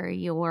that's where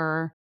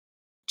your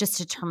just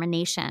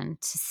determination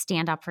to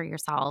stand up for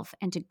yourself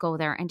and to go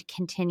there and to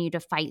continue to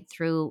fight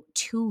through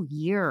 2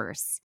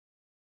 years,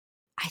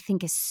 I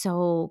think is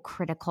so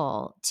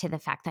critical to the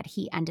fact that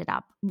he ended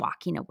up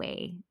walking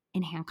away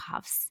in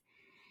handcuffs.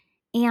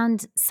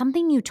 And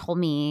something you told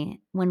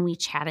me when we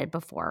chatted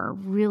before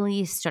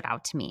really stood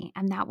out to me.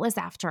 And that was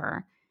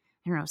after,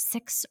 I don't know,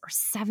 6 or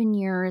 7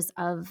 years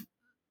of,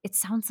 it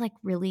sounds like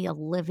really a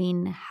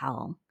living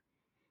hell,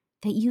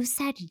 that you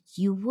said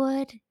you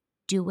would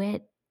do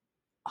it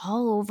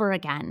all over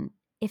again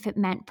if it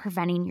meant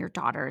preventing your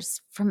daughters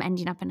from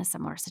ending up in a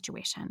similar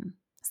situation.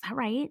 Is that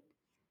right?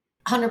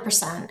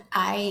 100%.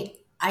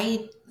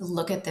 I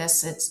look at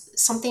this,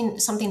 it's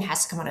something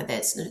has to come out of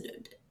this.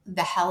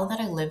 The hell that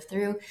I lived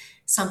through,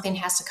 something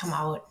has to come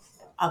out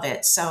of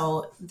it.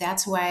 So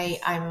that's why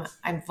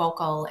I'm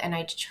vocal, and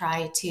I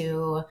try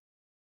to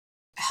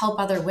help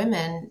other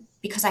women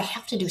because I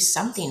have to do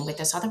something with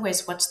this.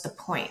 Otherwise, what's the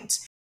point?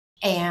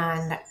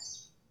 And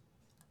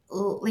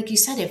like you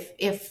said,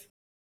 if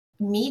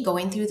me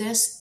going through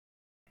this,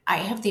 I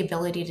have the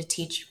ability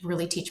to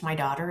really teach my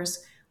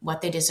daughters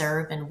what they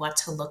deserve and what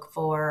to look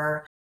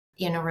for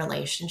in a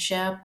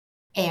relationship.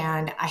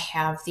 And I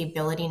have the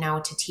ability now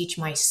to teach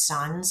my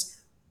sons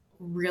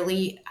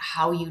really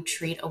how you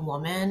treat a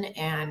woman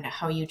and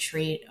how you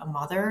treat a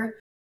mother.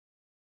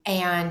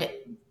 And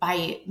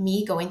by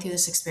me going through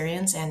this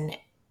experience, and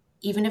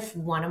even if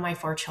one of my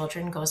four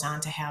children goes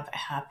on to have a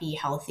happy,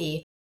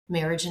 healthy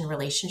marriage and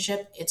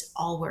relationship, it's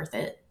all worth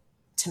it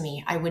to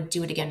me. I would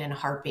do it again in a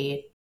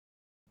heartbeat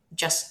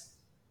just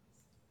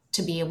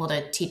to be able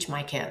to teach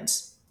my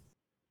kids.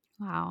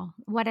 Wow.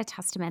 What a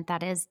testament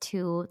that is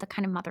to the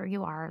kind of mother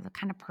you are, the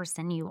kind of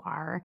person you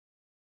are.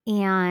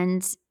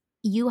 And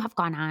you have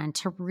gone on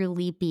to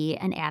really be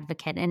an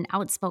advocate, an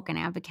outspoken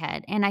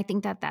advocate. And I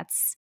think that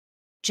that's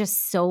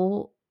just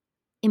so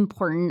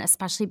important,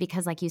 especially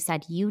because, like you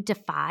said, you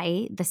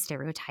defy the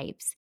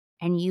stereotypes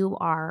and you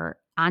are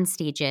on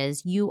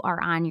stages, you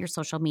are on your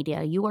social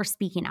media, you are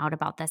speaking out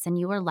about this, and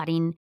you are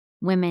letting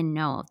women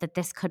know that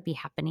this could be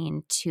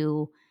happening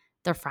to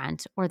their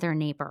friend or their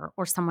neighbor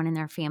or someone in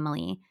their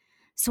family.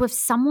 So if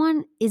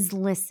someone is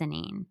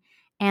listening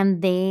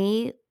and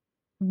they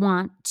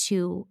want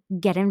to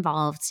get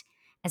involved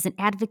as an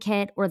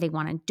advocate or they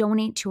want to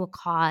donate to a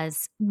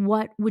cause,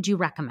 what would you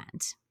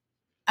recommend?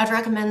 I'd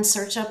recommend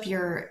search up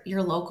your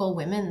local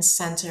women's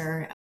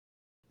center.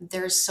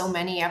 There's so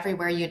many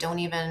everywhere you don't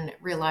even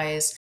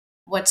realize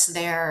what's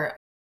there.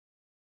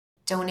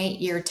 Donate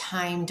your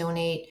time,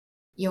 donate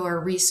your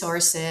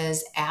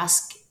resources,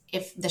 ask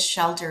if the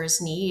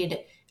shelters need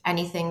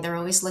anything. They're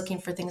always looking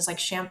for things like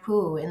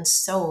shampoo and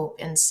soap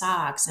and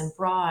socks and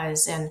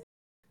bras and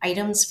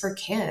items for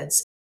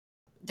kids.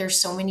 There's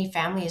so many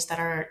families that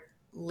are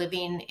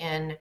living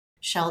in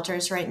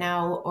shelters right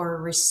now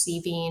or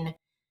receiving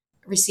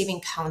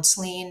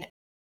counseling.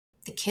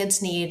 the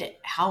kids need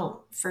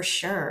help for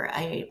sure.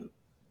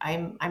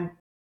 I'm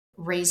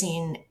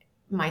raising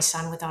my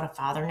son without a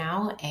father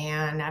now,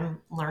 and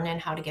I'm learning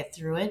how to get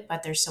through it.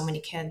 But there's so many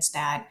kids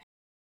that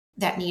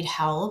need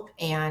help,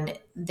 and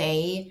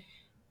they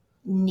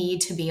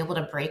need to be able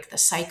to break the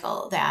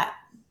cycle, that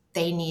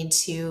they need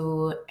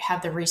to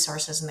have the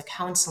resources and the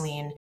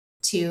counseling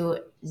to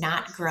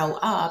not grow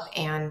up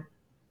and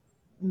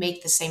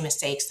make the same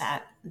mistakes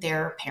that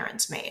their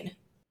parents made.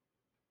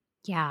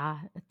 Yeah,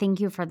 thank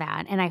you for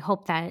that. And I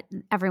hope that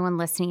everyone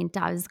listening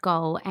does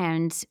go,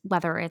 and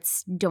whether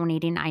it's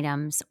donating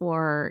items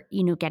or,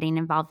 getting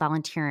involved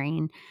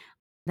volunteering,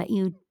 that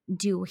you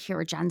do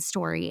hear Jen's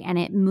story and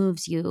it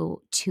moves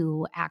you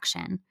to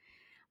action.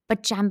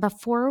 But Jen,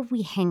 before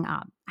we hang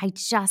up, I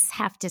just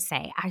have to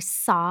say, I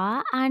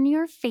saw on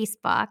your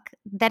Facebook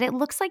that it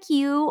looks like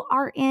you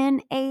are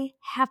in a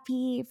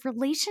happy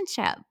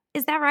relationship.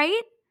 Is that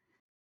right?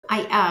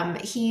 I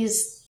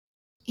he's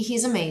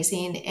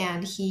amazing,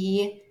 and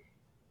he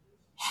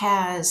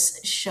has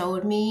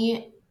showed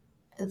me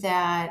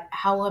that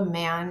how a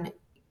man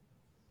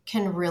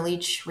can really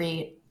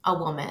treat a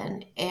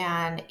woman,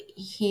 and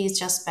he's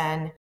just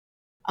been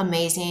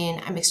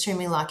amazing. I'm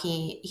extremely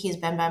lucky. He's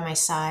been by my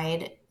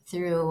side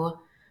through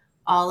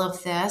all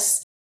of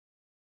this.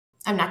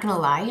 I'm not going to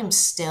lie, I'm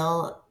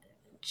still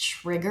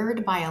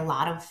triggered by a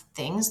lot of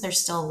things. There's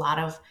still a lot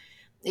of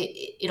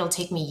it'll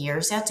take me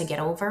years yet to get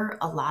over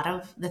a lot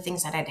of the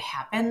things that had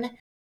happened.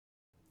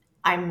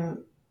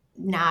 I'm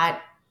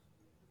not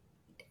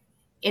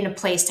in a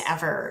place to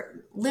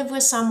ever live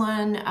with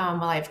someone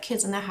while I have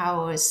kids in the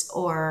house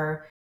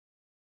or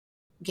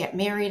get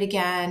married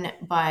again,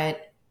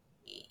 but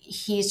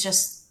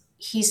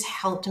he's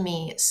helped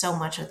me so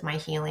much with my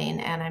healing,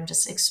 and I'm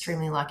just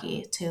extremely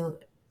lucky to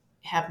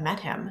have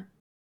met him.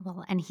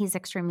 Well, and he's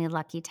extremely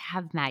lucky to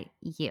have met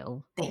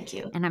you. Thank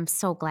you. And I'm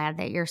so glad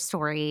that your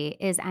story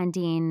is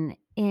ending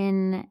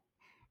in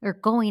or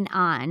going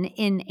on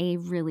in a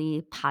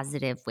really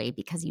positive way,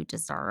 because you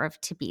deserve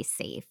to be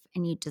safe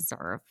and you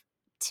deserve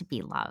to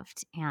be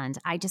loved. And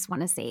I just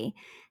want to say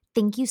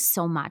thank you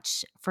so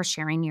much for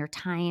sharing your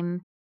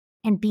time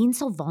and being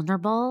so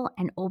vulnerable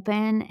and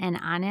open and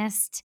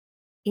honest.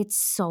 It's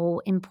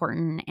so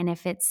important. And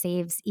if it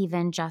saves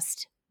even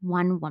just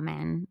one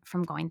woman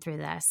from going through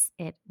this,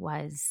 it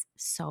was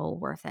so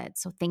worth it.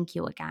 So thank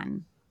you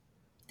again.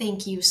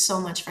 Thank you so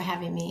much for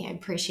having me. I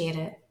appreciate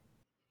it.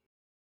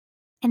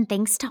 And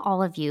thanks to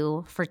all of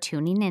you for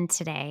tuning in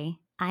today.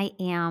 I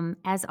am,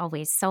 as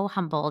always, so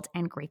humbled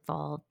and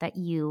grateful that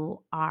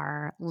you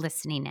are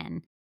listening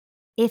in.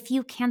 If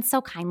you can so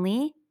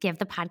kindly give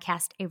the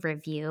podcast a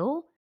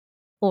review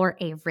or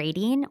a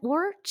rating,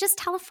 or just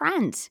tell a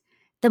friend.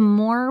 The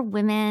more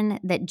women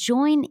that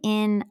join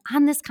in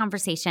on this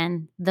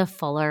conversation, the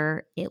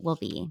fuller it will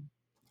be.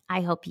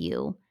 I hope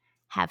you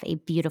have a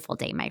beautiful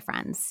day, my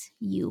friends.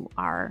 You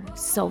are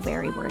so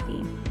very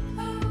worthy.